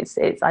confusing. It's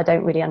I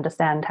don't really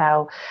understand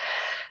how.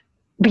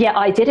 But yeah,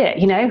 I did it.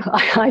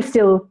 I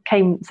still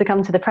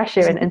succumbed to the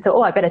pressure and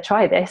thought, I better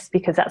try this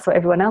because that's what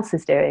everyone else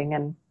is doing.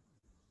 And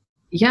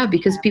yeah,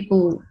 because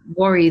people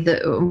worry,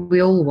 that we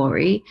all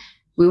worry.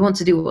 We want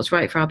to do what's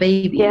right for our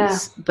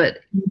babies, but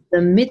in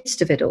the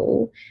midst of it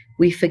all,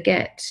 we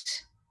forget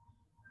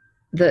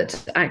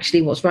that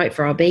actually what's right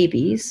for our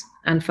babies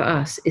and for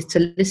us is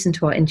to listen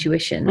to our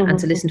intuition and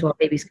to listen to our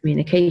baby's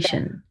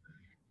communication.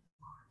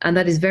 And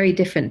that is very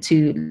different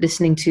to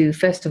listening to,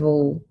 first of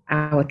all,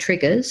 our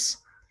triggers,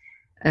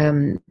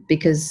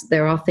 because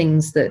there are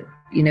things that,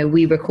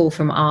 we recall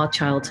from our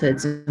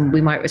childhoods and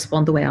we might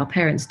respond the way our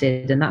parents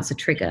did, and that's a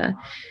trigger.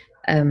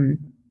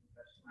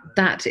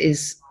 That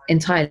is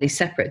entirely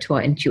separate to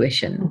our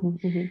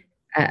intuition.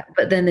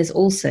 But then there's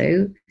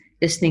also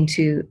listening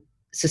to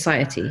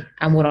society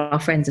and what our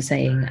friends are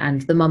saying,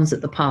 and the mums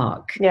at the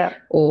park,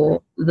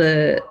 or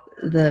the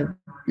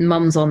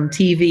mums on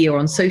TV or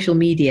on social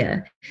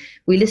media.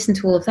 We listen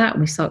to all of that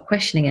and we start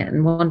questioning it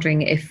and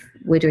wondering if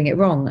we're doing it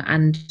wrong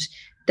and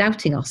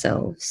doubting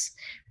ourselves.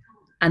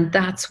 And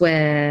that's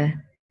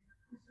where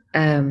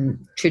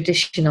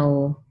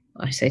traditional,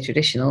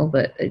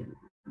 but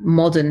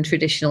modern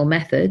traditional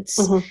methods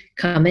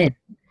come in.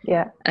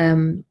 I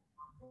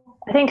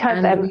think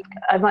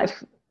I might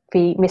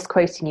be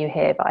misquoting you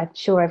here, but I'm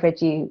sure I've read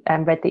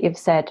that you've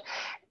said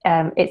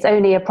it's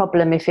only a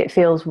problem if it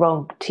feels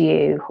wrong to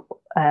you,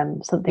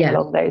 something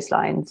along those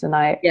lines. And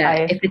I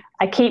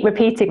keep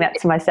repeating that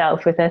to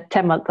myself with a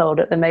 10-month-old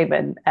at the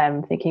moment,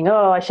 thinking,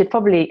 I should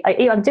probably I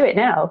do it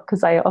now,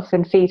 because I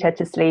often feed her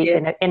to sleep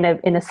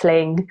in a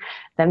sling,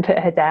 then put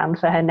her down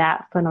for her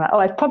nap, and I'm like,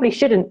 I probably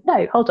shouldn't.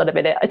 No, hold on a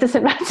minute, it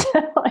doesn't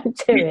matter what I'm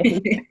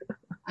doing.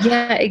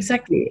 Yeah,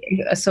 exactly.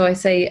 So I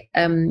say,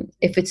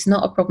 if it's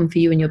not a problem for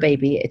you and your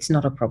baby, it's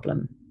not a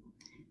problem.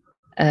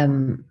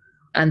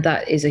 And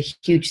that is a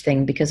huge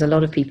thing, because a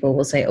lot of people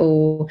will say,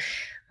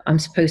 I'm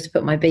supposed to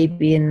put my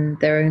baby in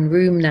their own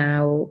room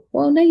now.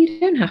 Well, no, you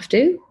don't have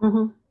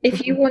to.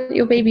 If you want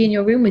your baby in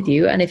your room with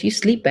you, and if you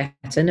sleep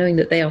better, knowing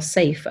that they are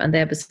safe and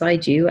they're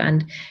beside you,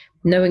 and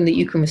knowing that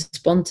you can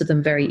respond to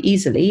them very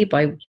easily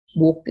by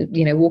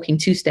walking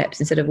 2 steps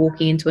instead of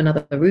walking into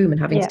another room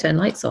and having to turn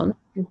lights on,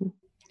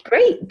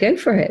 great, go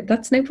for it.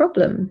 That's no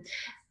problem.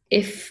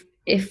 If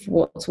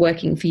what's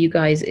working for you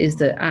guys is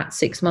that at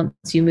 6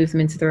 months you move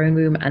them into their own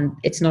room and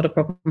it's not a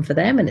problem for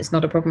them and it's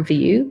not a problem for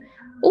you,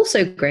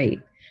 also great.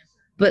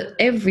 But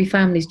every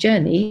family's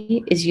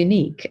journey is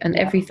unique, and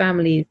every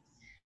family's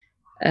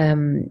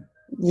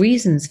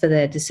reasons for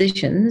their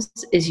decisions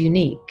is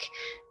unique.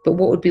 But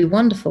what would be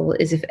wonderful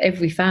is if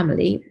every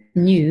family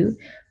knew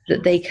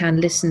that they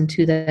can listen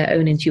to their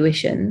own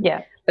intuition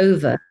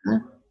over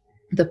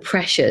the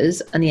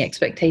pressures and the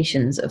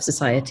expectations of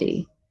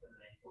society.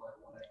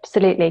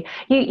 Absolutely.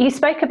 You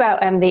spoke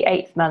about the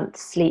 8th month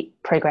sleep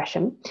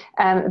progression,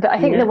 but I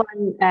think the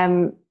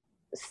one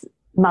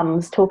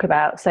mums talk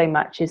about so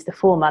much is the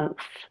 4-month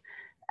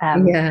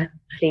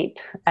sleep,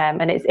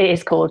 and it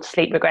is called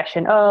sleep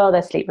regression.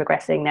 They're sleep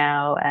regressing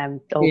now.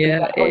 You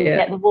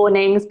get the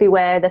warnings,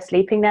 beware, they're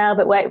sleeping now,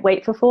 but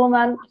wait for 4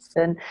 months.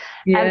 And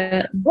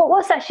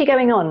what's actually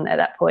going on at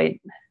that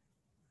point?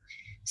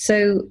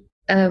 So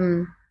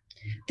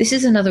this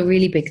is another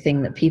really big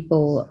thing that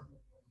people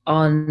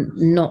are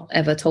not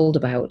ever told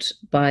about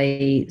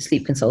by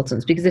sleep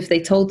consultants, because if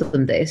they told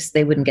them this,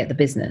 they wouldn't get the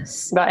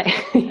business. Right.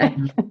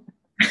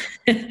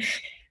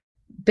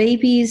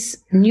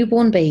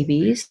 Newborn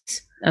babies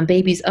and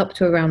babies up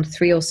to around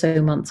 3 or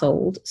so months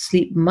old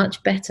sleep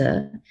much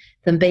better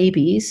than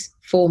babies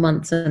 4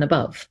 months and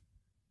above.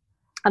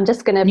 I'm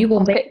just going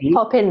to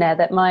pop in there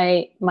that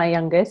my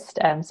youngest,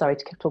 sorry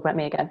to talk about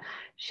me again,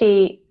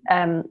 she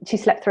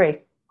slept through.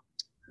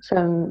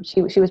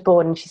 She was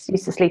born and she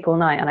used to sleep all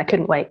night, and I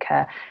couldn't wake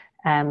her.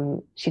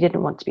 She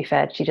didn't want to be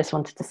fed. She just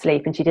wanted to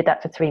sleep, and she did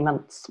that for 3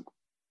 months.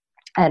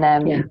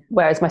 And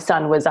whereas my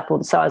son was up all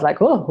the time, I was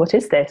like, oh, what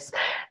is this?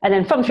 And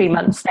then from 3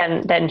 months,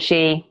 then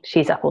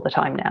she's up all the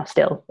time now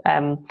still.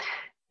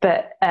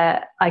 But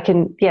I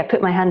can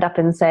put my hand up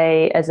and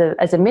say, as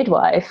a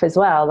midwife as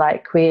well,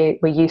 like we're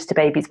used to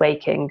babies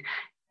waking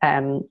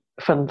from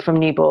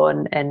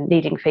newborn and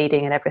needing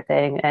feeding and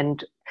everything.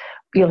 And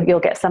you'll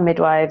get some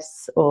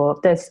midwives, or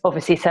there's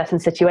obviously certain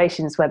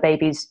situations where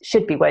babies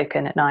should be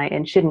woken at night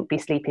and shouldn't be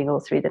sleeping all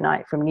through the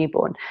night from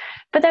newborn.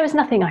 But there was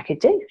nothing I could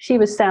do. She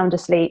was sound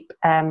asleep.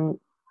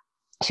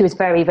 She was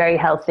very, very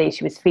healthy.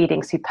 She was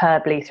feeding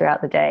superbly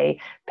throughout the day,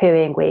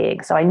 pooing,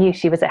 weeing. So I knew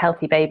she was a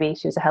healthy baby.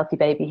 She was a healthy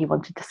baby. He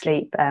wanted to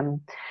sleep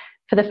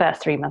for the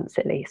first 3 months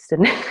at least.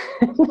 And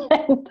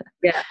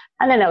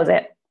then that was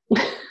it.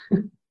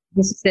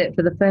 This is it.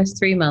 For the first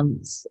 3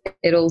 months,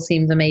 it all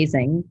seems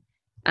amazing.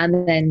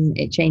 And then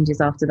it changes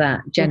after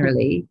that,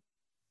 generally.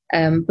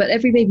 But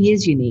every baby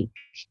is unique.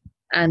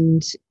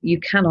 And you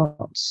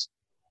cannot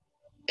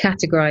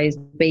categorize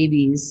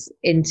babies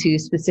into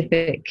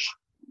specific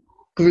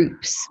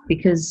groups,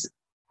 because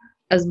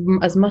as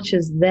much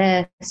as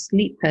their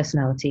sleep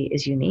personality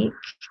is unique,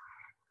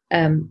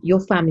 your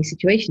family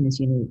situation is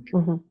unique.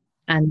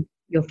 And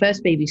your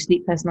first baby's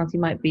sleep personality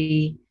might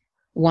be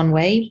one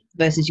way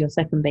versus your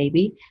second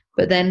baby,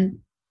 but then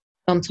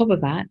on top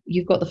of that,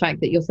 you've got the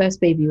fact that your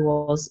first baby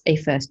was a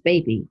first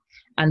baby,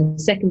 and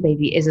the second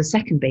baby is a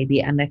second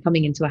baby, and they're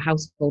coming into a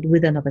household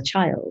with another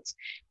child,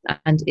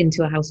 and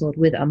into a household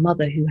with a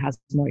mother who has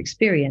more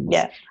experience,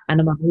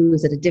 and a mother who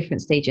is at a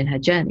different stage in her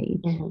journey.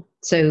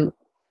 So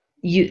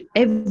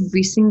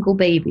every single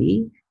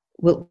baby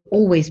will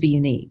always be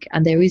unique,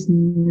 and there is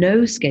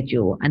no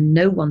schedule and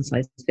no one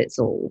size fits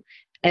all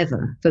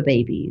ever for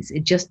babies.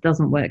 It just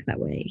doesn't work that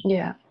way.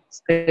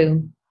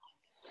 So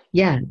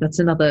that's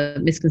another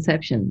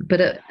misconception.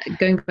 But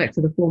going back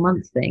to the 4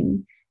 months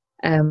thing,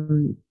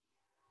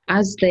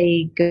 as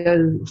they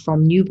go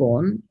from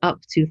newborn up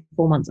to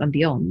 4 months and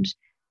beyond,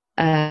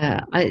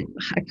 I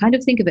kind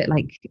of think of it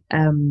like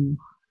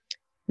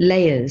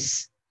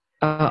layers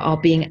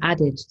are being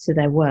added to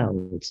their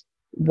world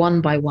one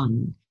by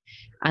one.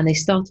 And they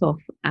start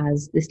off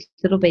as this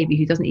little baby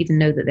who doesn't even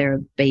know that they're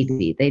a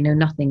baby. They know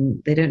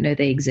nothing. They don't know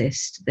they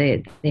exist.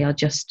 They are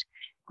just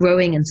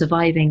growing and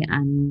surviving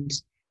and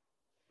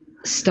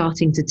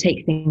starting to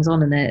take things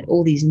on. And they're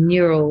all these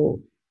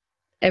neural,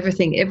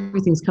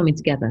 everything's coming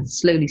together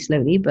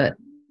slowly, but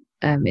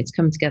it's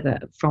coming together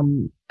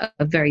from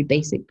a very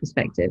basic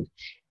perspective.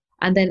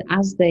 And then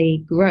as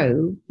they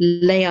grow,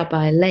 layer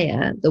by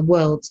layer, the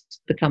world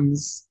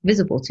becomes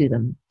visible to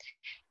them.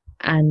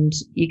 And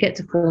you get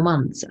to 4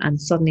 months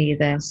and suddenly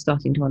they're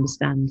starting to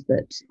understand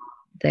that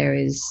there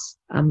is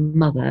a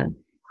mother,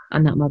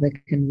 and that mother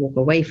can walk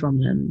away from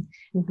them.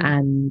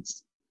 And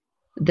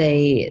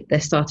they're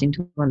starting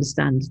to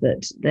understand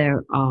that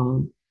there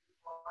are,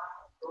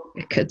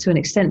 to an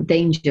extent,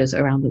 dangers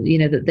around them,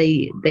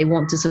 that they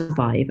want to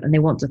survive and they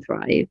want to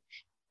thrive.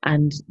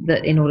 And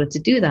that in order to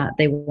do that,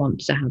 they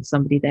want to have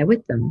somebody there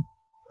with them.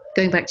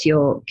 Going back to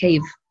your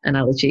cave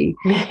analogy,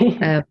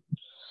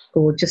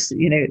 or just,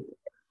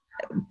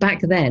 back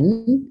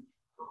then,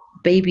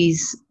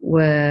 babies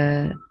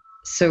were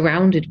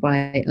surrounded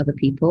by other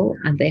people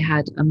and they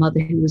had a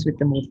mother who was with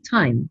them all the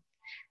time.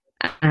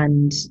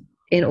 And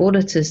in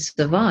order to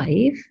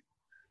survive,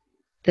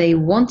 they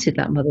wanted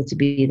that mother to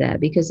be there,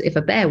 because if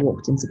a bear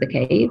walked into the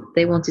cave,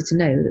 they wanted to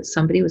know that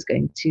somebody was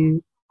going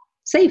to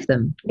save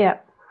them.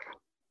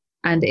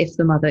 And if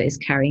the mother is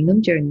carrying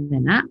them during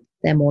their nap,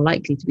 they're more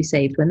likely to be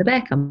saved when the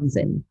bear comes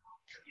in.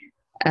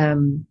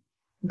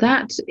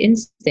 That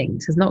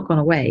instinct has not gone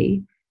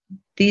away.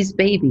 These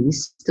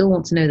babies still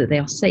want to know that they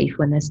are safe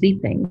when they're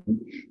sleeping.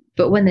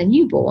 But when they're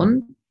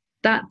newborn,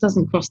 that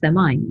doesn't cross their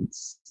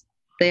minds.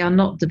 They are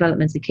not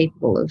developmentally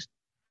capable of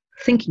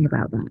thinking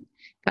about that.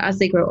 But as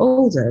they grow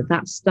older,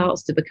 that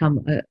starts to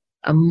become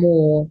a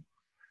more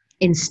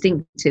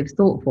instinctive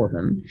thought for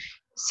them.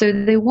 So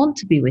they want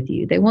to be with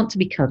you. They want to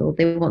be cuddled.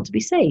 They want to be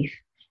safe.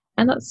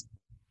 And that's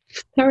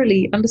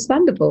thoroughly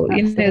understandable.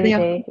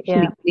 Absolutely. They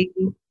are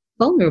completely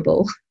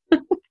vulnerable.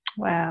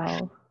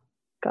 Wow.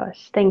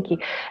 Gosh, thank you.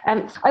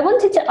 I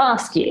wanted to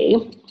ask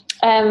you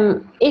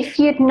if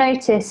you'd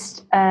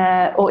noticed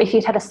or if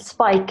you'd had a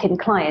spike in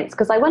clients,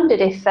 because I wondered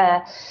if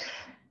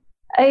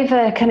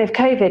over kind of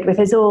COVID, with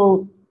us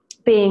all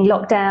being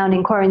locked down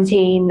in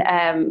quarantine,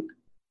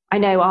 I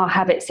know our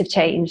habits have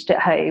changed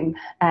at home,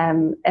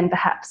 and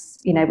perhaps,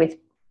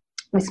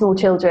 with small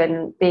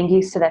children being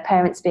used to their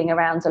parents being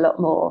around a lot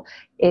more,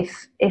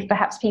 if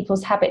perhaps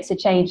people's habits have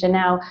changed and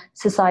now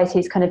society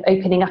is kind of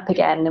opening up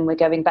again and we're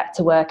going back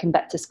to work and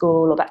back to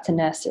school or back to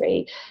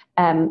nursery,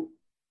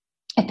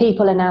 if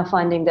people are now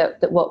finding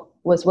that what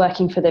was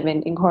working for them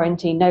in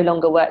quarantine no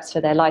longer works for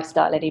their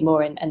lifestyle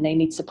anymore, and they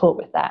need support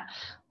with that,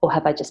 or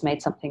have I just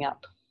made something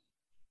up?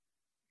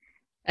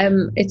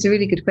 It's a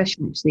really good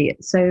question, actually.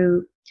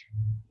 So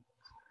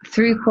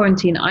through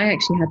quarantine, I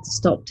actually had to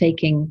stop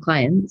taking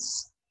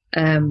clients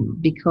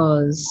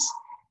because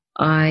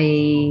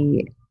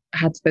I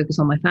had to focus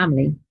on my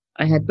family.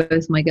 I had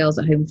both my girls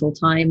at home full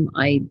time.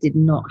 I did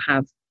not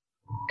have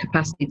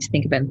capacity to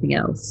think of anything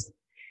else.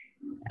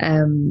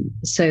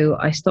 So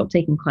I stopped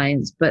taking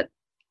clients, but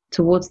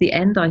towards the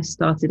end, I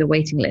started a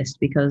waiting list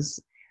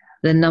because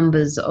the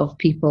numbers of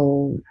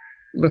people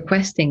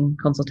requesting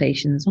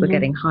consultations were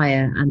getting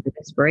higher and the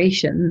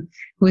desperation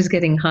was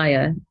getting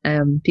higher.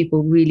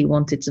 People really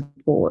wanted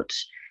support.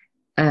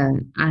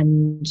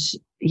 And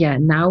yeah,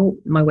 now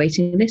my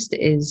waiting list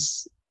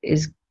is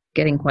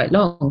getting quite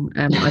long.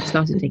 I've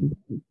started taking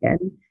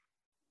again,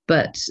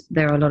 but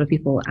there are a lot of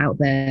people out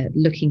there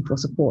looking for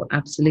support.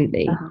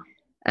 Absolutely.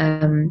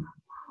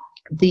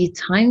 The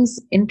times,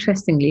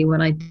 interestingly,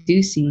 when I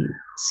do see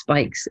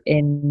spikes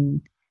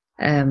in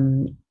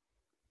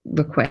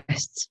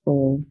requests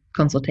for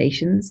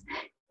consultations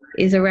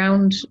is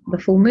around the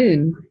full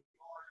moon.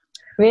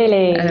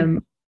 Really?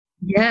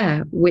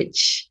 Yeah,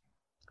 which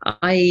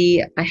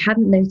I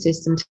hadn't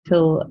noticed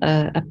until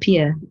a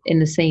peer in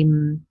the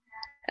same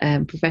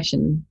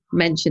profession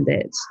mentioned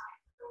it.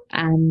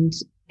 And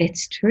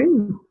it's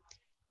true.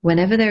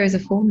 Whenever there is a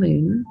full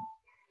moon,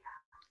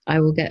 I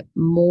will get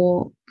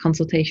more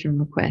consultation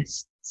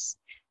requests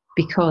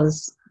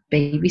because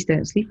babies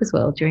don't sleep as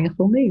well during a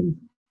full moon.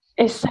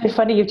 It's so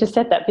funny you've just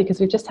said that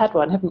because we've just had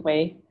one, haven't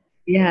we?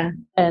 Yeah.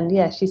 And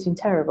yeah, she's been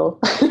terrible.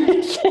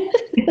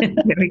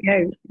 There we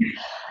go.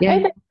 Yeah.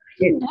 I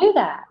didn't know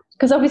that.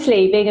 Because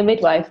obviously being a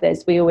midwife,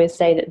 we always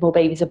say that more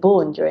babies are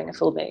born during a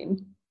full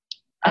moon.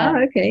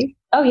 Okay.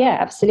 Oh yeah,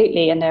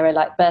 absolutely. And there are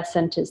like birth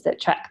centres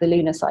that track the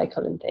lunar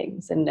cycle and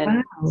things, and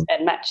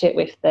match it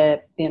with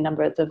the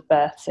number of the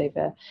births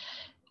over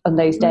on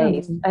those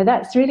days.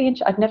 That's really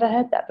interesting. I've never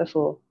heard that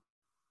before.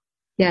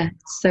 Yeah,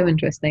 so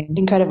interesting.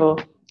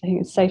 Incredible. I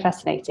think it's so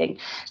fascinating.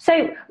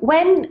 So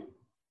when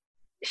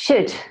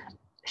should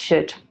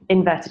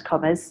inverted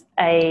commas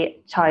a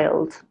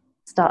child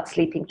start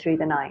sleeping through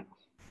the night?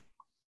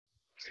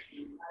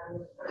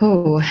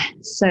 Oh,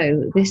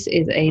 so this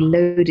is a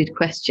loaded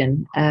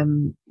question.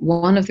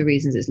 One of the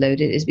reasons it's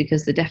loaded is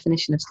because the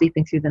definition of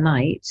sleeping through the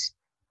night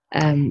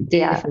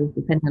differs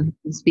depending on who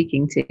you're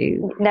speaking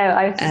to. No,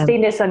 I've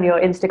seen this on your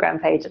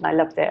Instagram page and I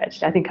loved it,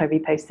 actually. I think I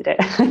reposted it.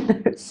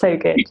 It's so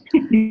good.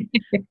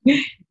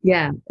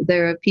 Yeah,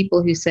 there are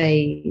people who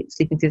say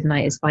sleeping through the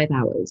night is 5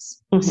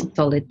 hours,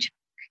 solid.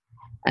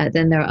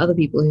 Then there are other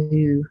people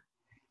who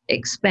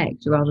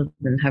expect, rather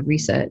than have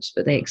research,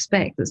 but they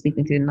expect that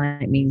sleeping through the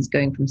night means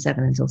going from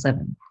 7 until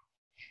 7.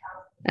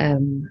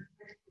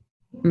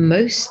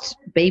 Most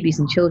babies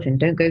and children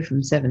don't go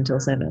from 7 till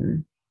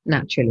 7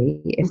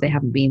 naturally if they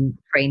haven't been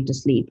trained to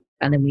sleep.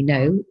 And then we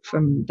know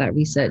from that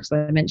research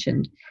that I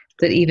mentioned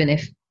that even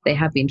if they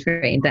have been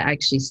trained, they're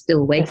actually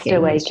still waking.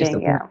 It's just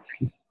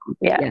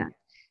yeah.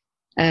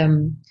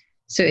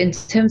 So in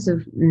terms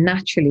of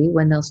naturally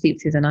when they'll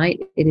sleep through the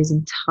night, it is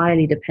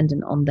entirely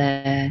dependent on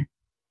their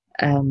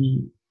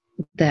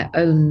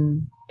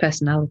own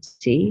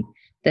personality,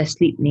 their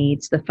sleep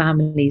needs, the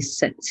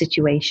family's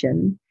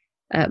situation.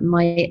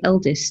 My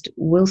eldest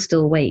will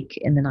still wake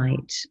in the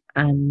night,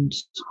 and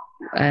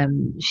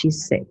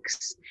she's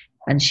 6,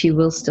 and she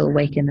will still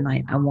wake in the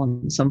night and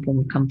want some form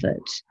of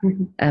comfort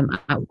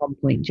at one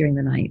point during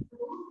the night.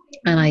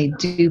 And I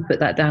do put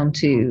that down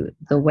to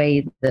the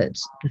way that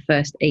the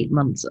first 8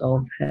 months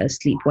of her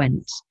sleep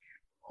went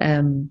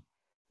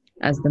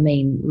as the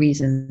main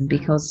reason,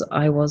 because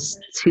I was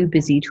too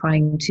busy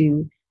trying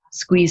to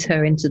squeeze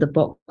her into the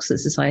box that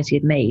society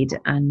had made.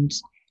 And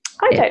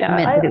I don't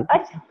know.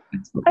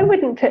 I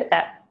wouldn't put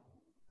that.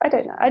 I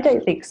don't know. I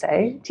don't think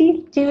so. Do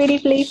you really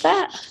believe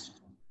that?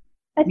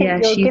 I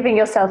think you're giving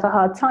yourself a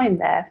hard time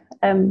there.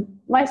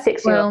 My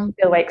 6-year-old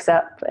still wakes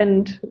up,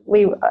 and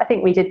I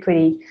think we did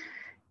pretty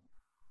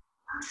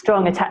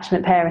strong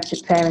attachment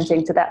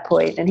parenting to that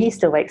point, and he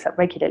still wakes up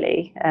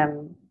regularly.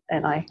 And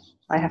I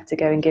have to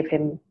go and give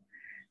him,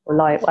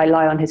 I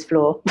lie on his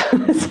floor.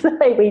 That's the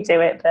way we do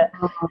it. But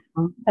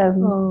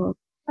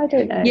I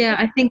don't know. Yeah,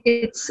 I think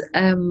it's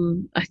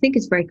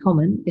very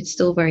common. It's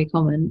still very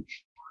common,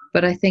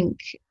 but I think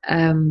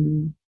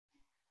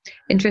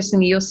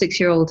interestingly, your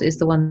 6-year-old is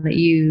the one that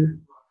you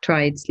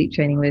tried sleep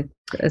training with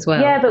as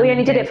well. Yeah, but we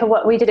only did it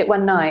for we did it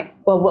one night.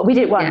 Well, we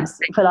did it once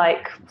for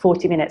like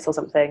 40 minutes or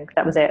something.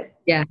 That was it.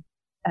 Yeah.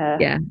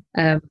 Do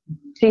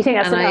you think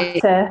that's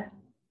enough to?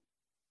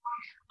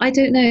 I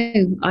don't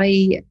know.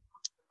 I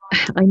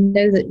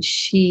know that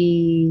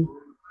she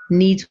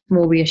needs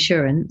more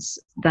reassurance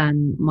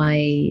than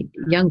my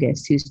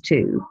youngest, who's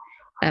 2.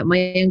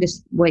 My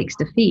youngest wakes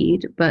to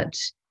feed, but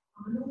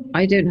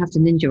I don't have to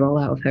ninja roll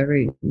out of her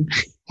room.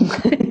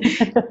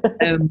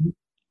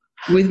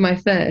 With my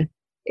first,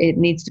 it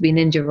needs to be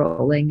ninja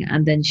rolling,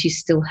 and then she's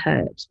still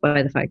hurt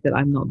by the fact that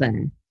I'm not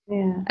there.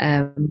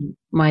 Yeah.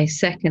 My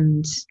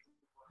second,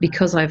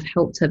 because I've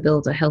helped her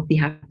build a healthy,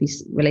 happy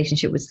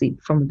relationship with sleep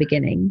from the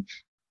beginning,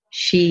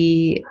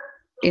 she,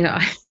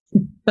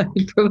 I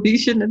probably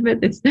shouldn't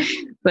admit this,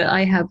 but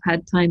I have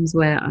had times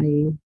where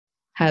I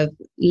have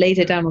laid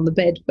her down on the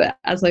bed, but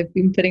as I've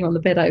been putting her on the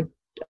bed,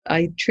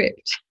 I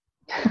tripped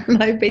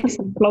and I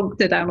basically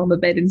plonked her down on the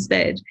bed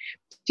instead.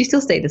 She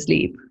still stayed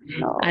asleep.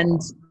 Oh.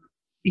 And,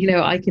 you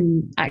know, I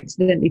can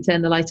accidentally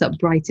turn the light up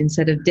bright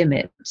instead of dim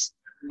it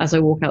as I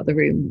walk out the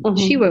room.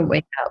 Mm-hmm. She won't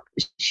wake up.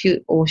 She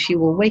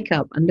will wake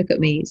up and look at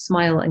me,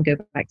 smile and go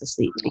back to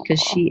sleep because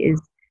she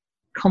is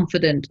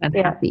confident and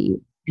happy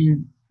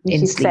in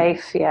she's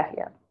sleep. Safe.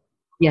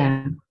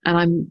 Yeah. And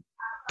I'm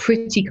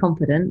pretty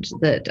confident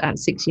that at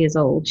 6 years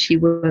old she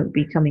won't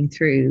be coming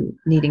through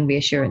needing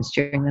reassurance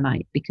during the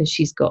night because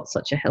she's got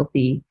such a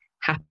healthy,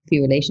 happy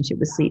relationship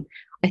with sleep.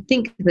 I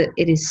think that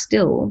it is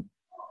still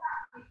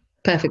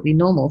perfectly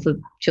normal for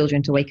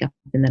children to wake up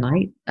in the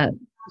night at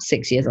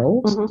 6 years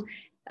old. Mm-hmm.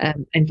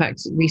 In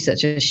fact,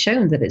 research has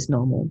shown that it's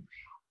normal.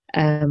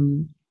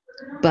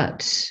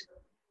 But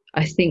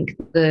I think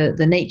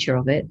the nature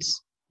of it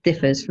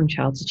differs from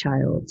child to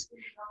child.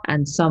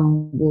 And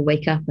some will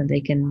wake up and they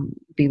can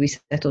be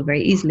resettled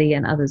very easily,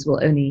 and others will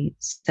only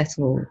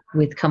settle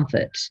with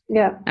comfort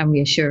and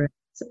reassurance.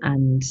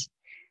 And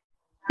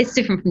it's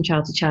different from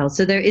child to child.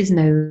 So there is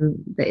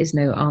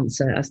no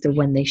answer as to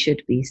when they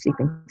should be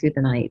sleeping through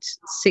the night.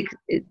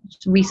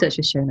 Research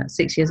has shown that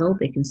 6 years old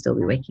they can still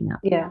be waking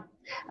up. Yeah.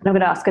 And I'm going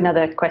to ask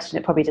another question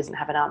that probably doesn't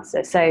have an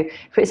answer. So,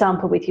 for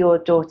example, with your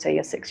daughter,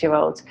 your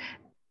 6-year-old,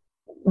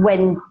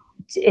 when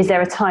is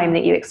there a time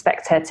that you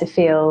expect her to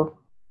feel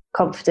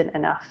confident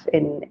enough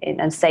in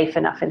and safe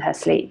enough in her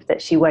sleep that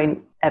she'll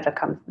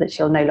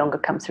no longer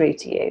come through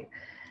to you?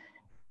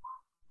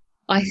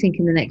 I think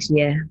in the next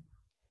year.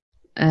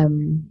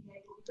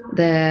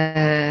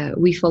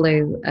 We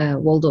follow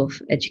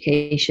Waldorf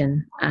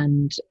education,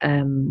 and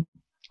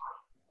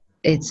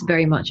it's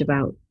very much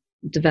about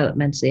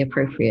developmentally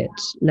appropriate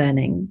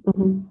learning,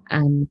 mm-hmm.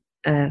 and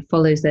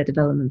follows their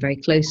development very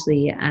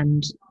closely.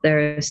 And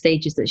there are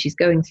stages that she's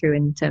going through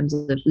in terms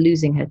of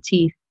losing her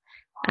teeth,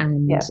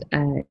 and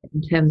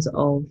in terms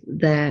of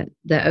their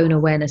own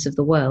awareness of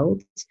the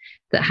world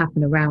that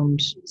happen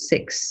around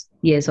 6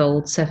 years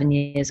old, 7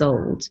 years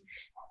old.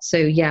 So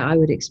I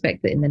would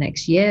expect that in the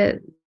next year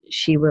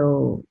she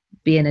will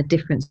be in a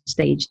different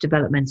stage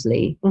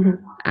developmentally, mm-hmm.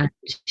 and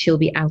she'll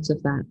be out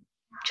of that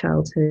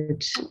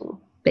childhood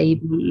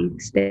baby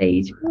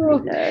stage.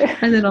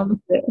 And then on with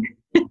it.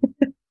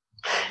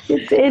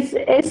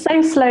 It's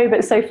so slow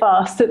but so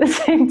fast at the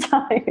same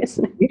time,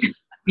 isn't it?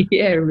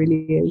 Yeah, it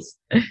really is.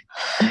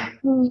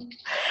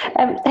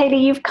 Hayley,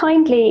 you've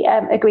kindly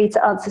agreed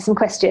to answer some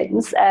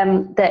questions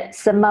that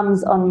some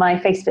mums on my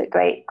Facebook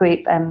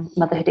group,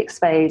 Motherhood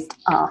Exposed,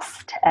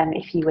 asked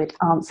if you would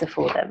answer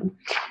for them.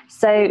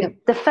 So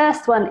the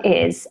first one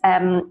is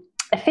a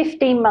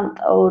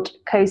 15-month-old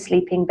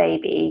co-sleeping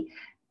baby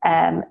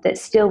that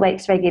still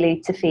wakes regularly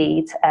to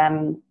feed,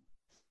 and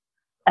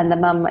the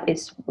mum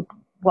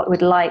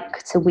would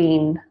like to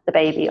wean the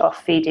baby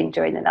off feeding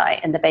during the night,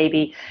 and the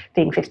baby,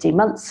 being 15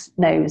 months,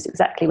 knows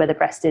exactly where the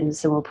breast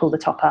is and will pull the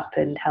top up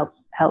and help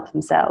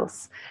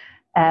themselves.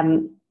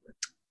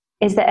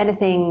 Is there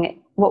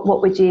anything,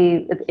 what would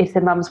you, if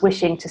the mum's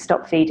wishing to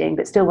stop feeding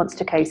but still wants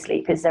to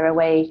co-sleep, is there a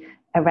way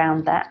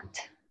around that?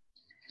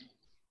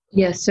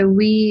 Yeah, so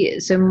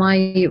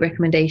my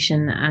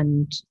recommendation,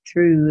 and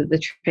through the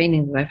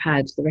training that I've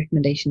had, the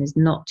recommendation is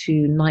not to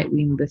night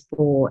wean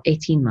before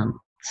 18 months.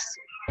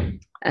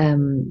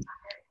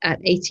 At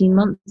 18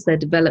 months, they're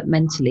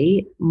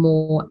developmentally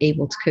more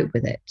able to cope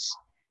with it.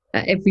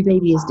 Every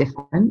baby is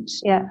different,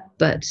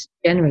 but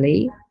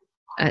generally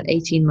at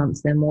 18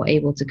 months, they're more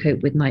able to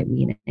cope with night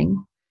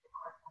weaning.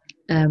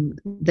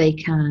 They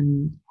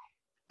can,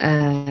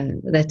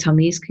 their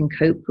tummies can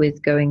cope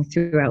with going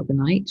throughout the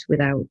night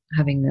without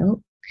having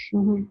milk.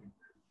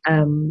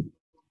 Mm-hmm.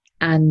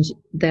 And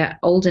they're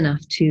old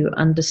enough to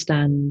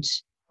understand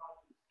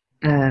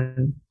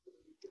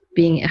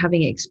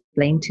having it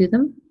explained to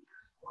them.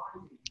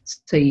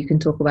 So you can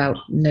talk about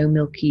no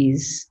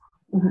milkies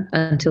mm-hmm.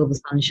 until the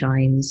sun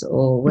shines,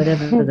 or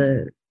whatever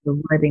the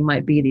wording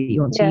might be that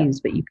you want to use,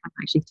 but you can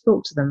actually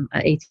talk to them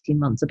at 18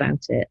 months about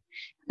it.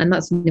 And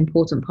that's an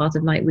important part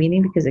of night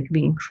weaning, because it can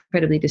be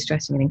incredibly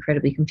distressing and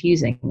incredibly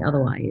confusing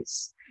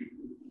otherwise.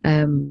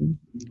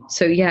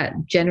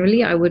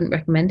 Generally I wouldn't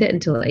recommend it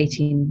until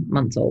 18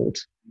 months old.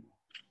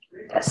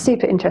 That's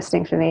super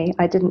interesting for me.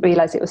 I didn't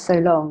realize it was so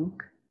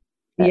long.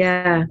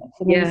 That's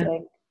amazing. Yeah.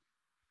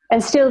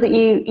 And still, that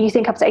you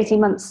think up to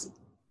 18 months,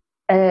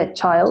 a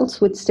toddler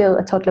would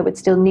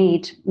still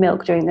need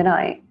milk during the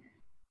night?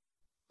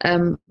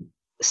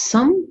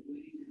 Some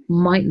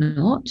might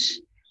not,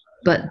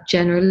 but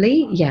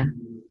generally,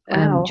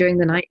 wow. During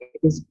the night it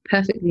is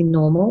perfectly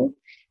normal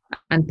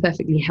and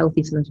perfectly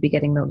healthy for them to be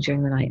getting milk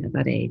during the night at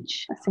that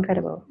age. That's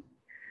incredible.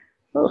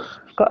 Oh,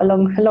 I've got a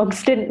long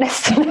stint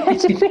list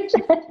ahead of me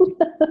then.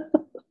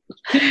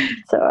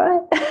 It's all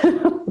right.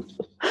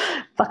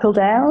 Buckle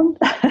down.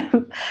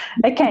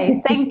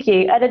 Okay, thank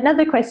you. And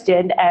another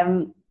question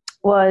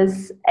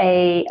was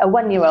a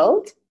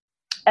 1-year-old.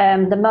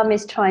 The mum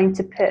is trying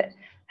to put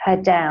her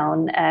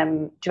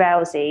down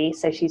drowsy,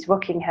 so she's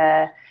rocking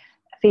her,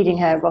 feeding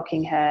her,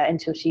 rocking her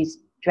until she's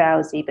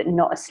drowsy but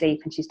not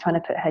asleep, and she's trying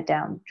to put her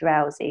down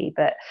drowsy,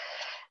 but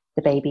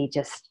the baby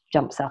just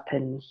jumps up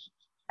and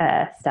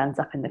stands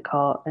up in the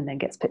cot and then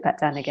gets put back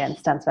down again,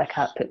 stands back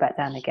up, put back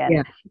down again.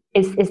 Yeah.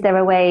 Is there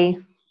a way,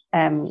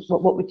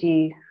 what would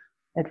you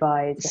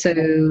advise? So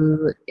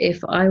if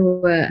I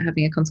were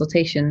having a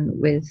consultation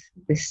with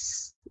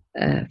this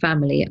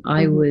family,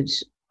 I would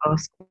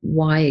ask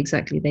why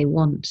exactly they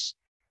want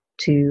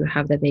to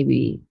have their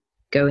baby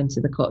go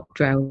into the cot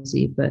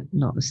drowsy but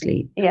not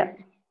asleep. Yeah.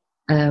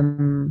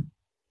 And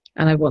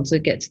I want to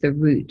get to the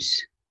root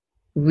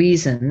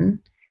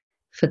reason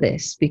for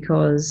this,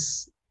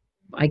 because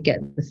I get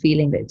the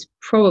feeling that it's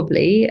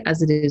probably,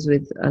 as it is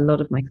with a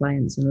lot of my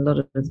clients and a lot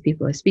of the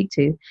people I speak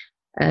to,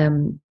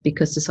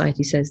 because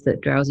society says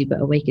that drowsy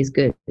but awake is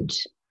good.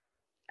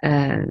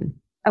 And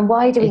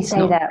why do we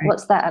say that? Great.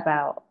 What's that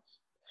about?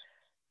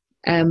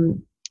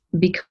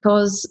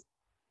 Because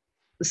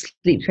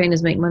sleep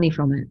trainers make money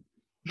from it.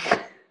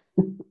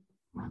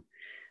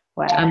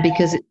 Wow. And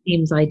because it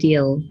seems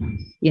ideal,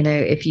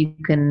 if you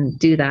can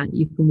do that,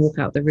 you can walk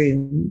out the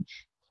room,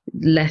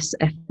 less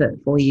effort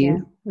for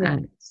you at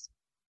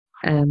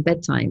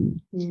bedtime.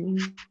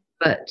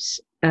 But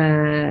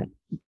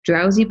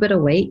drowsy but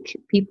awake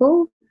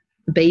people,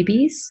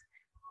 babies,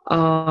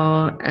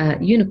 are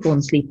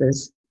unicorn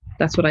sleepers.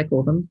 That's what I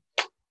call them.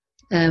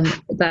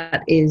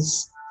 That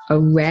is a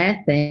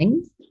rare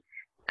thing,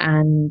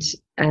 and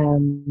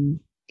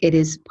it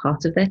is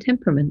part of their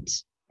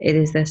temperament. It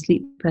is their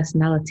sleep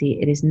personality.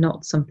 It is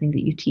not something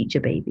that you teach a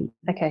baby.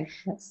 Okay.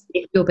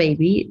 If your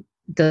baby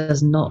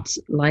does not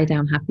lie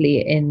down happily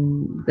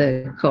in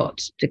the cot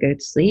to go to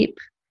sleep,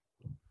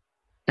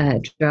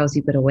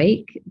 drowsy but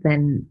awake,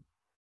 then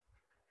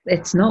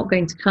it's not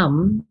going to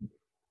come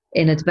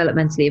in a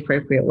developmentally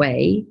appropriate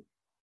way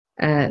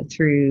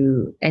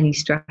through any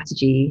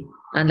strategy,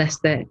 unless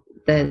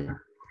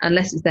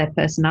it's their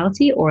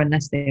personality or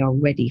unless they are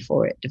ready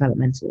for it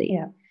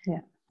developmentally.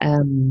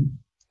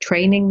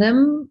 Training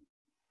them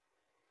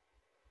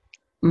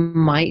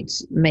might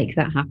make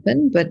that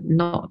happen, but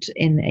not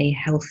in a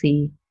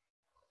healthy,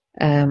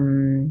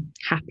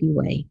 happy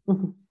way.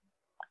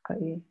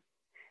 Got you.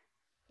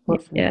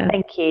 Awesome. Yeah.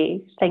 Thank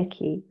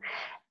you.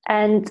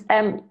 And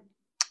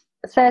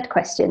third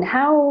question: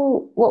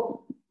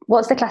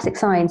 what's the classic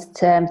signs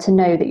to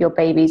know that your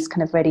baby's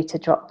kind of ready to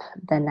drop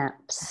their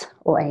naps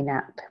or a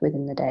nap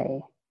within the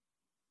day?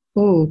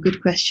 Oh,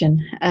 good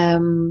question.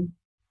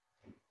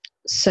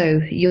 So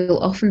you'll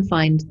often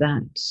find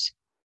that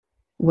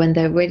when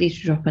they're ready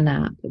to drop a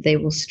nap, they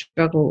will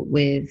struggle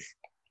with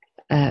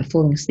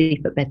falling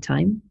asleep at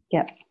bedtime.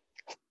 Yeah.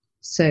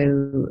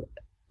 So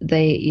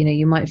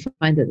you might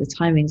find that the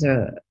timings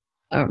are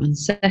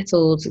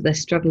unsettled. They're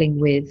struggling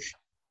with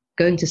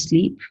going to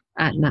sleep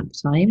at nap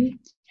time,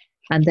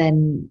 and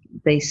then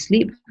they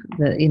sleep.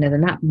 The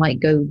nap might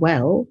go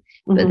well,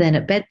 but then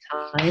at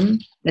bedtime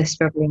they're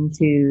struggling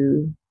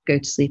to go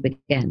to sleep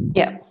again.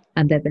 Yeah.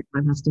 And their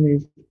bedtime has to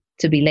move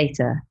to be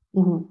later.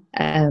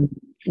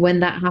 When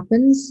that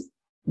happens,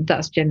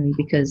 that's generally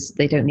because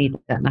they don't need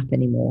that nap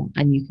anymore,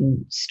 and you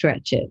can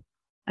stretch it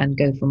and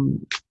go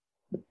from,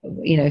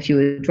 if you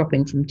were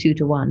dropping from 2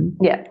 to 1,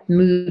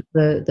 move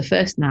the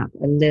first nap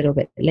a little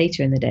bit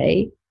later in the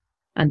day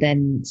and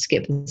then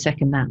skip the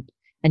second nap,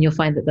 and you'll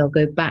find that they'll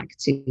go back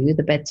to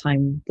the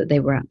bedtime that they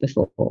were at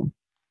before.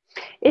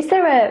 Is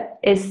there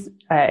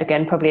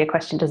again, probably a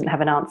question doesn't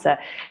have an answer,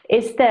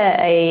 is there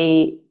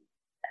an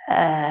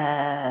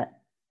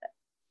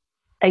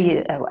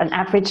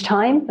average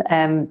time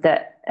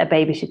that a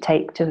baby should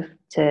take to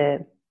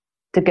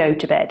go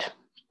to bed,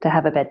 to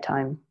have a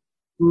bedtime?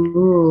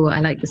 Ooh, I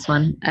like this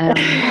one. So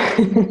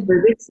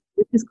this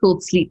is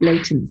called sleep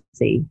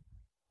latency,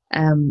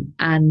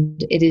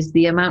 and it is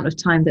the amount of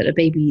time that a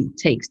baby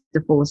takes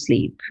to fall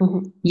asleep.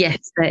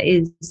 Yes, there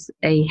is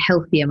a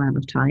healthy amount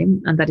of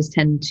time, and that is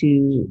 10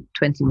 to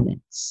 20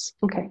 minutes.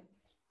 Okay.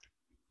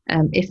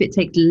 If it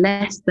takes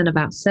less than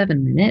about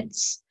 7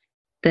 minutes,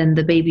 then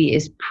the baby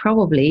is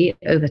probably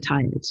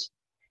overtired.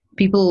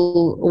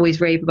 People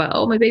always rave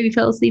about, my baby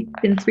fell asleep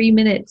in 3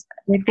 minutes.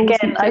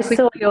 Again, I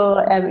saw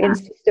your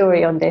Insta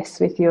story on this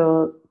with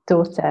your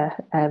daughter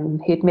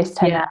who'd missed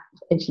her nap,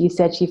 and you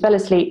said she fell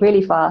asleep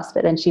really fast,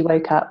 but then she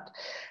woke up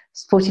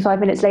 45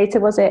 minutes later,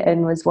 was it,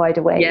 and was wide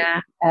awake.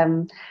 Yeah.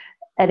 And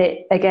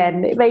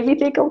it made me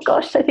think, oh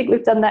gosh, I think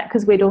we've done that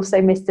because we'd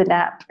also missed a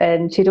nap,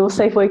 and she'd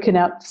also woken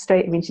up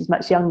straight. I mean, she's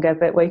much younger,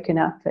 but woken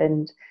up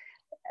and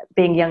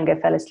being younger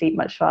fell asleep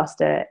much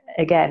faster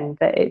again.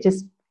 But it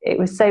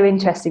was so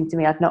interesting to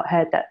me. I've not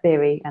heard that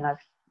theory, and I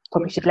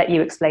probably should let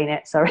you explain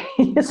it. Sorry,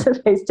 you're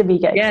supposed to be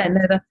getting. Yeah,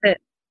 no,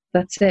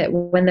 that's it.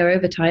 When they're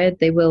overtired,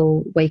 they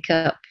will wake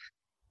up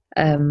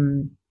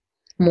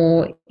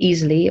more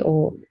easily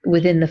or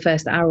within the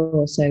first hour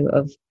or so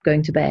of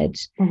going to bed,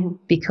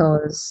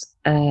 because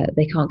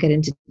they can't get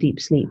into deep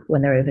sleep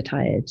when they're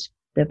overtired.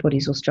 Their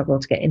bodies will struggle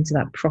to get into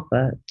that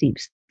proper deep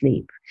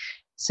sleep.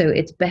 So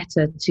it's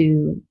better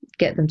to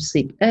get them to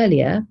sleep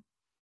earlier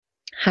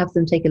have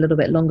them take a little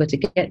bit longer to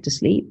get to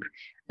sleep,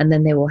 and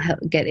then they will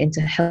get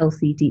into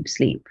healthy deep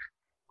sleep,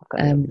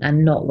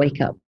 and not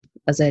wake up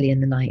as early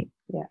in the night.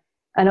 Yeah.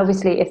 And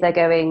obviously if they're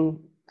going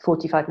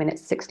 45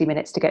 minutes, 60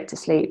 minutes to get to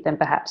sleep, then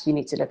perhaps you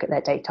need to look at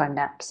their daytime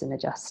naps and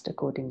adjust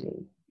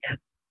accordingly.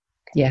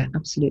 Yeah,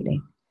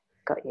 absolutely.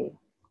 Got you.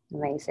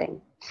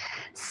 Amazing.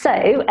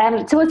 So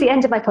towards the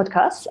end of my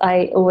podcast,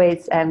 I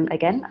always,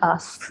 again,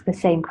 ask the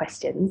same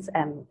questions.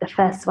 The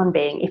first one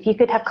being, if you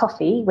could have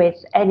coffee with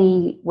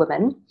any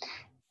woman,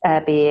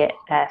 be it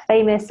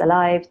famous,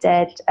 alive,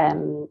 dead,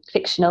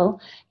 fictional,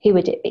 who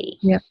would it be?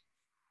 Yeah.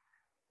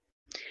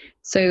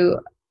 So,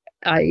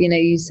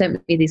 you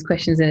sent me these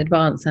questions in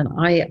advance, and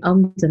I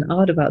ummed and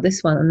ahed about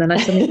this one, and then I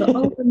suddenly thought,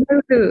 oh, I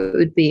know who it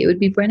would be. It would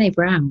be Brené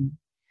Brown.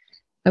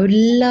 I would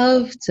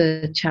love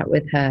to chat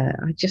with her.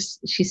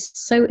 She's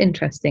so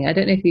interesting. I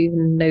don't know if you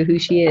even know who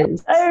she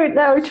is. Oh,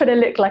 no, I'm trying to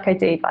look like I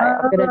do, but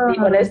I'm going to be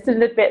honest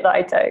and admit that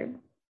I don't.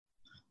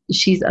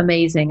 She's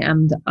amazing,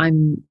 and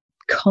I'm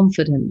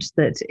confident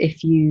that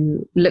if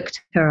you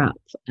looked her up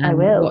and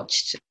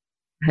watched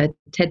her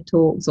TED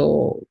Talks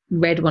or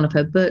read one of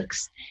her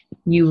books,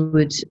 you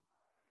would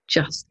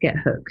just get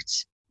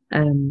hooked.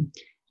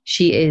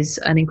 She is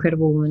an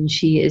incredible woman.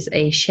 She is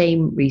a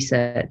shame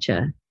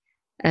researcher.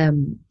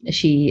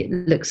 She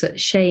looks at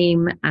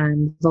shame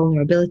and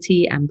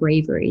vulnerability and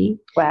bravery.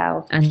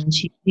 Wow. And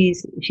she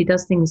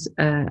does things,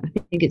 I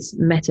think it's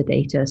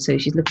metadata. So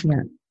she's looking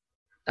at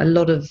a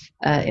lot of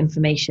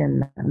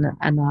information and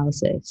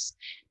analysis.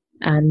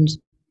 And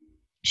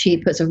she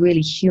puts a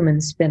really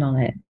human spin on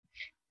it.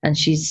 And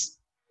she's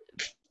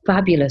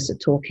fabulous at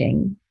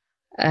talking,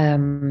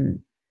 and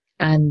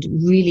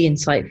really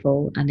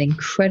insightful and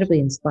incredibly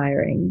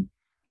inspiring.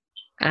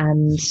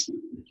 And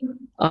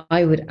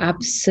I would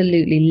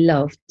absolutely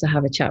love to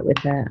have a chat with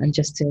her and I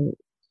just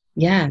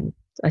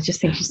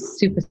think she's a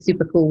super,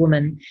 super cool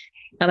woman.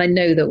 And I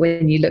know that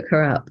when you look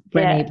her up,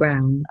 Brené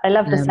Brown. I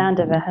love the sound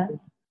of her.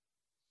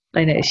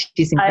 I know,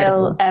 she's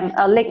incredible.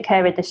 I'll link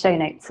her in the show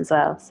notes as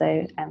well,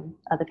 so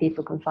other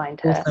people can find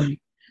her. Awesome.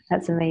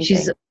 That's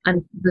amazing.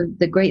 And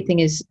the great thing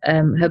is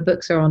her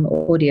books are on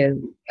audio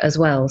as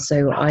well.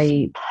 So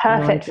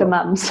perfect for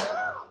mums.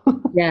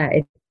 Yeah,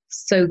 it's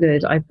so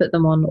good. I put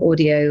them on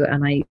audio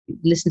and I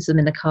listen to them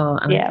in the car,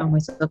 and I found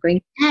myself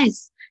going,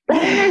 yes,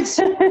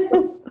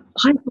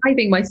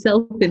 high-fiving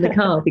myself in the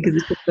car because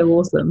it's just so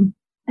awesome.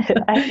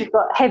 You've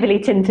got heavily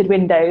tinted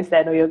windows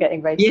then, or you're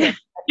getting ready. Yeah.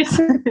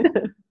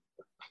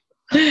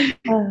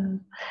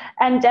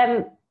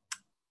 And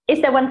is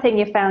there one thing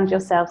you found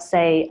yourself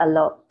say a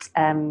lot,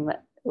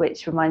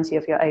 which reminds you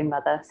of your own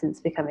mother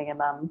since becoming a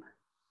mum?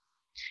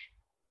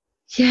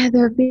 Yeah,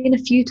 there have been a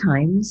few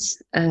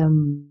times.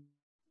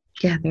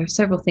 There are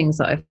several things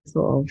that I've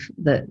thought of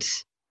that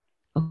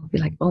I'll be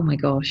like, oh my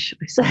gosh,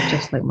 I sound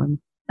just like my mum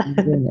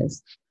doing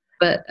this.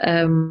 But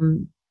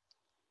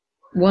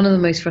one of the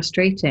most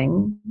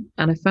frustrating,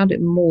 and I found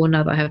it more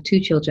now that I have two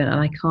children and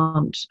I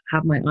can't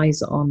have my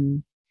eyes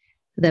on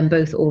them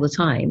both all the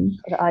time.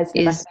 The eyes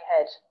in the back of your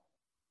head.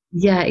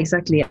 Yeah,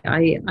 exactly.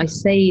 I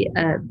say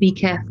be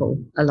careful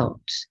a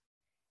lot.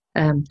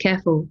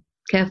 Careful,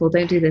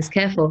 don't do this,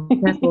 careful.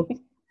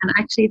 And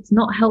actually it's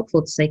not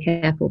helpful to say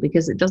careful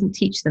because it doesn't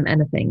teach them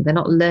anything. They're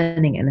not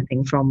learning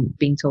anything from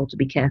being told to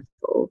be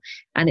careful,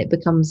 and it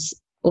becomes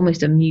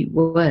almost a mute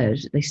word.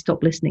 They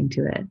stop listening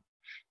to it.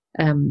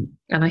 And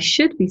I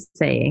should be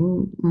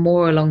saying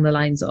more along the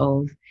lines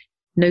of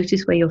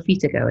notice where your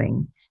feet are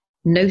going.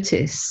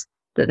 Notice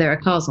that there are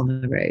cars on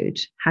the road.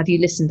 Have you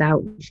listened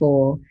out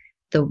for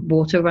the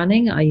water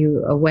running? Are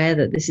you aware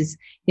that this is,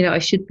 I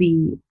should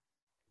be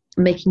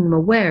making them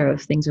aware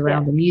of things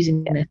around them,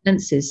 using their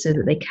senses so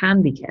that they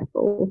can be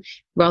careful,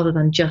 rather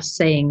than just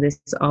saying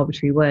this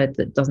arbitrary word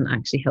that doesn't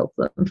actually help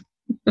them.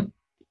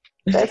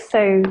 That's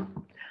so,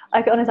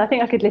 I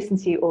think I could listen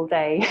to you all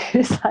day.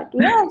 It's like,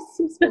 yes,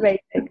 it's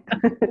amazing.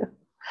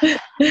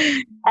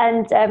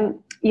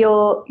 And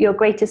your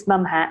greatest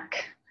mum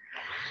hack,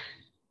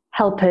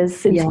 help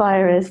us,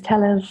 inspire us,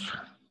 tell us,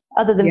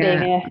 other than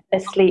being a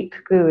sleep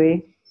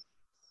guru.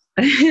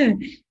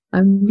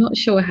 I'm not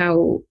sure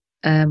how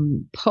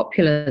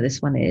popular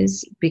this one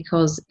is,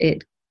 because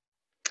it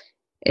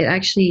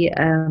actually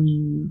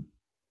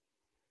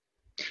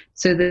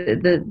so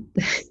the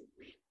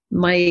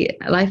my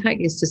life hack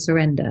is to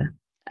surrender,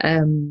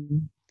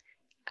 and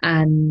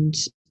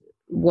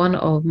one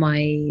of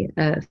my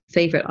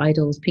favorite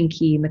idols,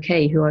 Pinky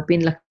McKay, who I've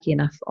been lucky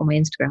enough on my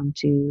Instagram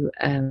to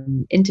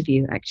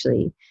interview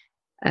actually,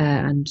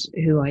 and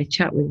who I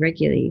chat with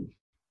regularly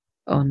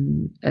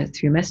on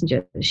through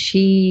Messenger.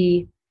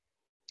 She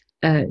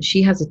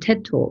has a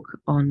TED Talk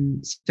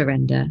on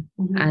surrender,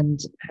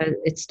 and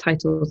it's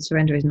titled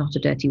 "Surrender is Not a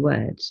Dirty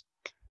Word."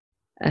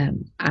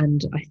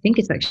 And I think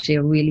it's actually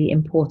a really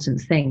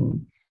important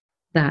thing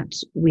that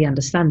we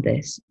understand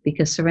this,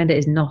 because surrender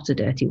is not a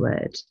dirty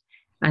word.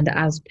 And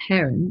as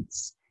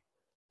parents,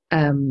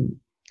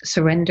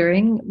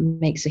 surrendering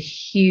makes a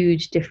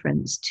huge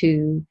difference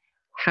to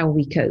how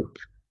we cope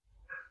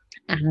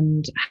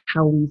and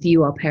how we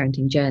view our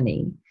parenting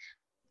journey,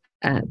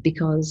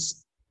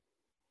 because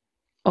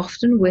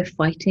often we're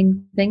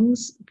fighting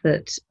things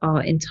that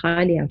are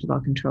entirely out of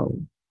our control.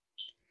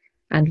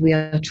 And we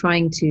are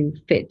trying to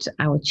fit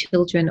our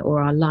children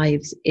or our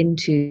lives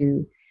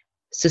into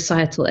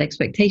societal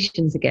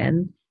expectations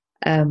again,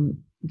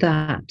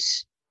 that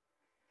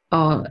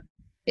are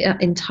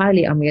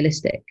entirely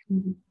unrealistic.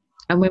 Mm-hmm.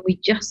 And when we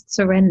just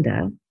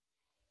surrender,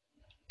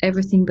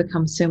 everything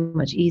becomes so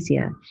much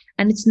easier.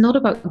 And it's not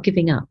about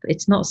giving up.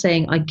 It's not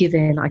saying, I give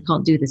in, I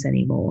can't do this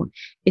anymore.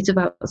 It's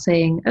about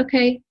saying,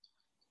 okay,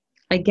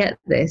 I get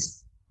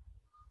this.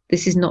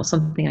 This is not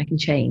something I can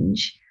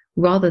change.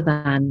 Rather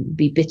than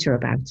be bitter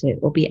about it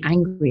or be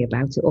angry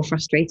about it or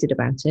frustrated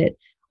about it,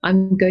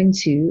 I'm going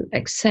to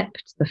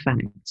accept the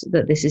fact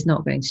that this is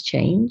not going to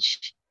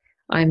change.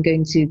 I'm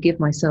going to give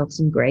myself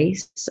some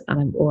grace,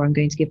 or I'm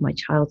going to give my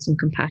child some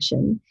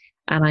compassion,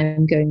 and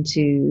I'm going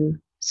to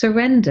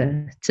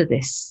surrender to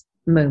this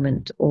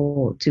moment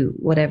or to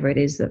whatever it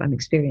is that I'm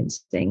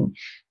experiencing.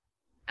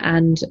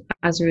 And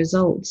as a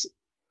result,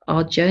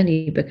 our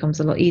journey becomes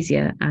a lot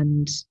easier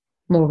and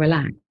more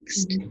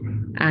relaxed.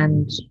 Mm-hmm.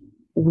 And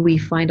we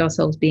find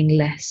ourselves being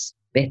less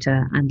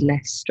bitter and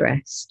less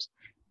stressed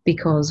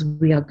because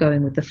we are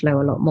going with the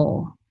flow a lot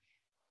more.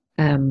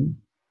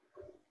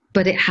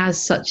 But it has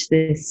such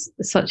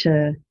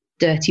a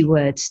dirty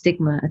word,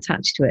 stigma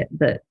attached to it,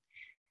 that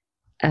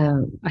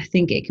I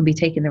think it can be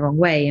taken the wrong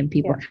way, and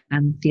people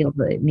can feel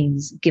that it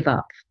means give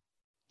up.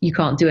 You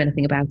can't do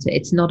anything about it.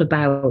 It's not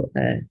about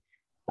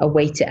a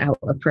wait it out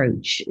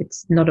approach.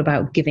 It's not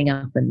about giving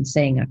up and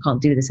saying, I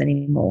can't do this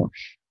anymore.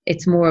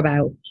 It's more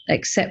about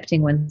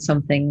accepting when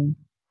something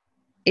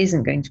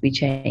isn't going to be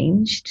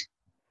changed,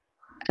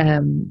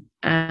 and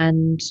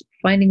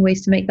finding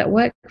ways to make that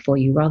work for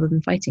you rather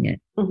than fighting it.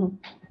 Mm-hmm.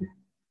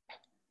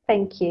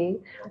 Thank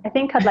you. I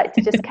think I'd like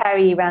to just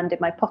carry you around in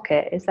my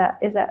pocket. Is that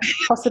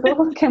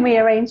possible? Can we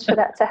arrange for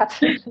that to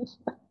happen?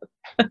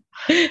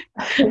 You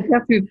have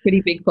to be a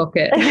pretty big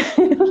pocket.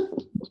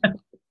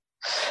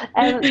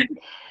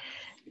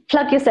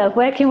 Plug yourself.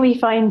 Where can we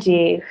find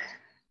you?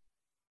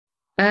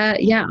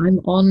 I'm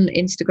on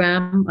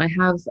Instagram. I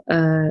have,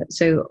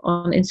 so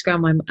on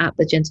Instagram, I'm at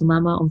The Gentle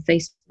Mama. On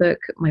Facebook,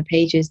 my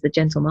page is The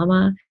Gentle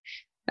Mama.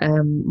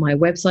 My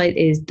website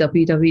is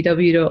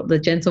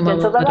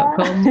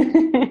www.thegentlemama.com.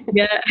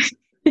 Yeah.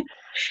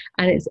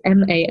 And it's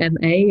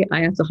MAMA.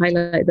 I have to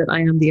highlight that I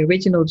am the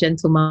original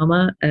Gentle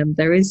Mama.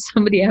 There is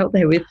somebody out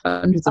there with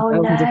hundreds of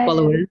thousands of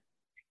followers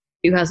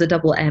who has a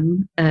double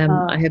M.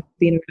 I have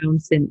been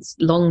around since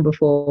long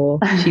before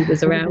she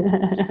was around.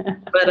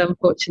 But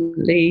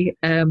unfortunately,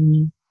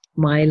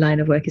 my line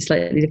of work is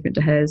slightly different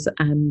to hers.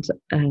 And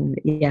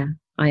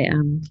I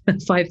am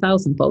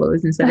 5,000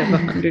 followers instead of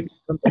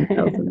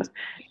 100,000.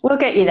 We'll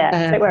get you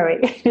there. Don't worry.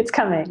 It's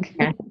coming.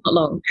 Yeah, not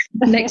long.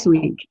 Next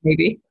week,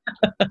 maybe.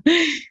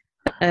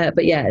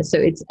 But yeah, so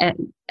it's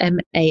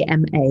MAMA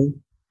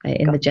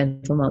in The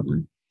Gentle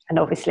Mama. And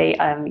obviously,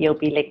 you'll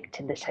be linked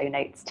in the show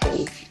notes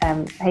too.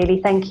 Hayley,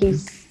 thank you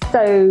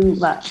so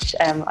much.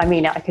 I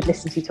mean, I could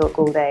listen to you talk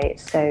all day.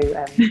 It's so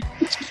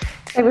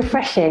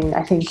refreshing,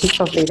 I think, is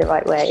probably the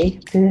right way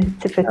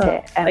to put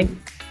it.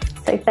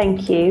 So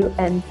thank you.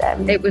 And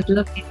it was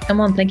lovely to come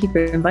on. Thank you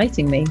for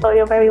inviting me. Oh,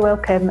 you're very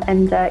welcome.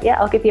 And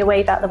I'll give you a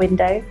wave out the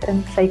window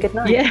and say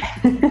goodnight. Yeah.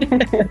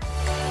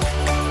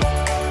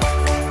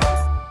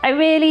 I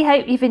really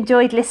hope you've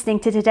enjoyed listening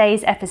to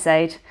today's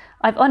episode.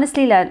 I've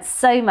honestly learnt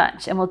so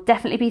much and will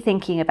definitely be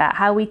thinking about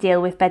how we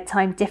deal with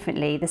bedtime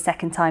differently the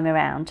second time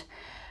around.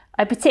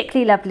 I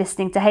particularly loved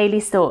listening to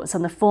Hayley's thoughts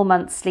on the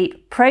 4-month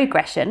sleep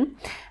progression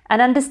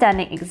and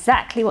understanding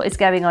exactly what is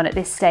going on at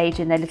this stage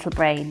in their little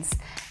brains.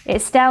 It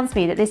astounds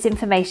me that this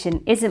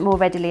information isn't more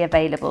readily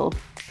available.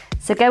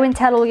 So go and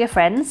tell all your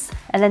friends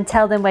and then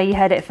tell them where you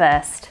heard it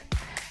first.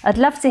 I'd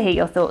love to hear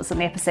your thoughts on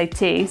the episode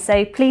too,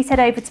 so please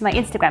head over to my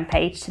Instagram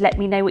page to let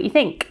me know what you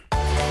think.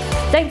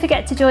 Don't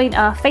forget to join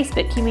our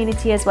Facebook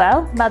community as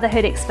well,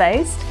 Motherhood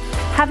Exposed.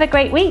 Have a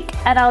great week,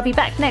 and I'll be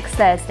back next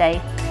Thursday.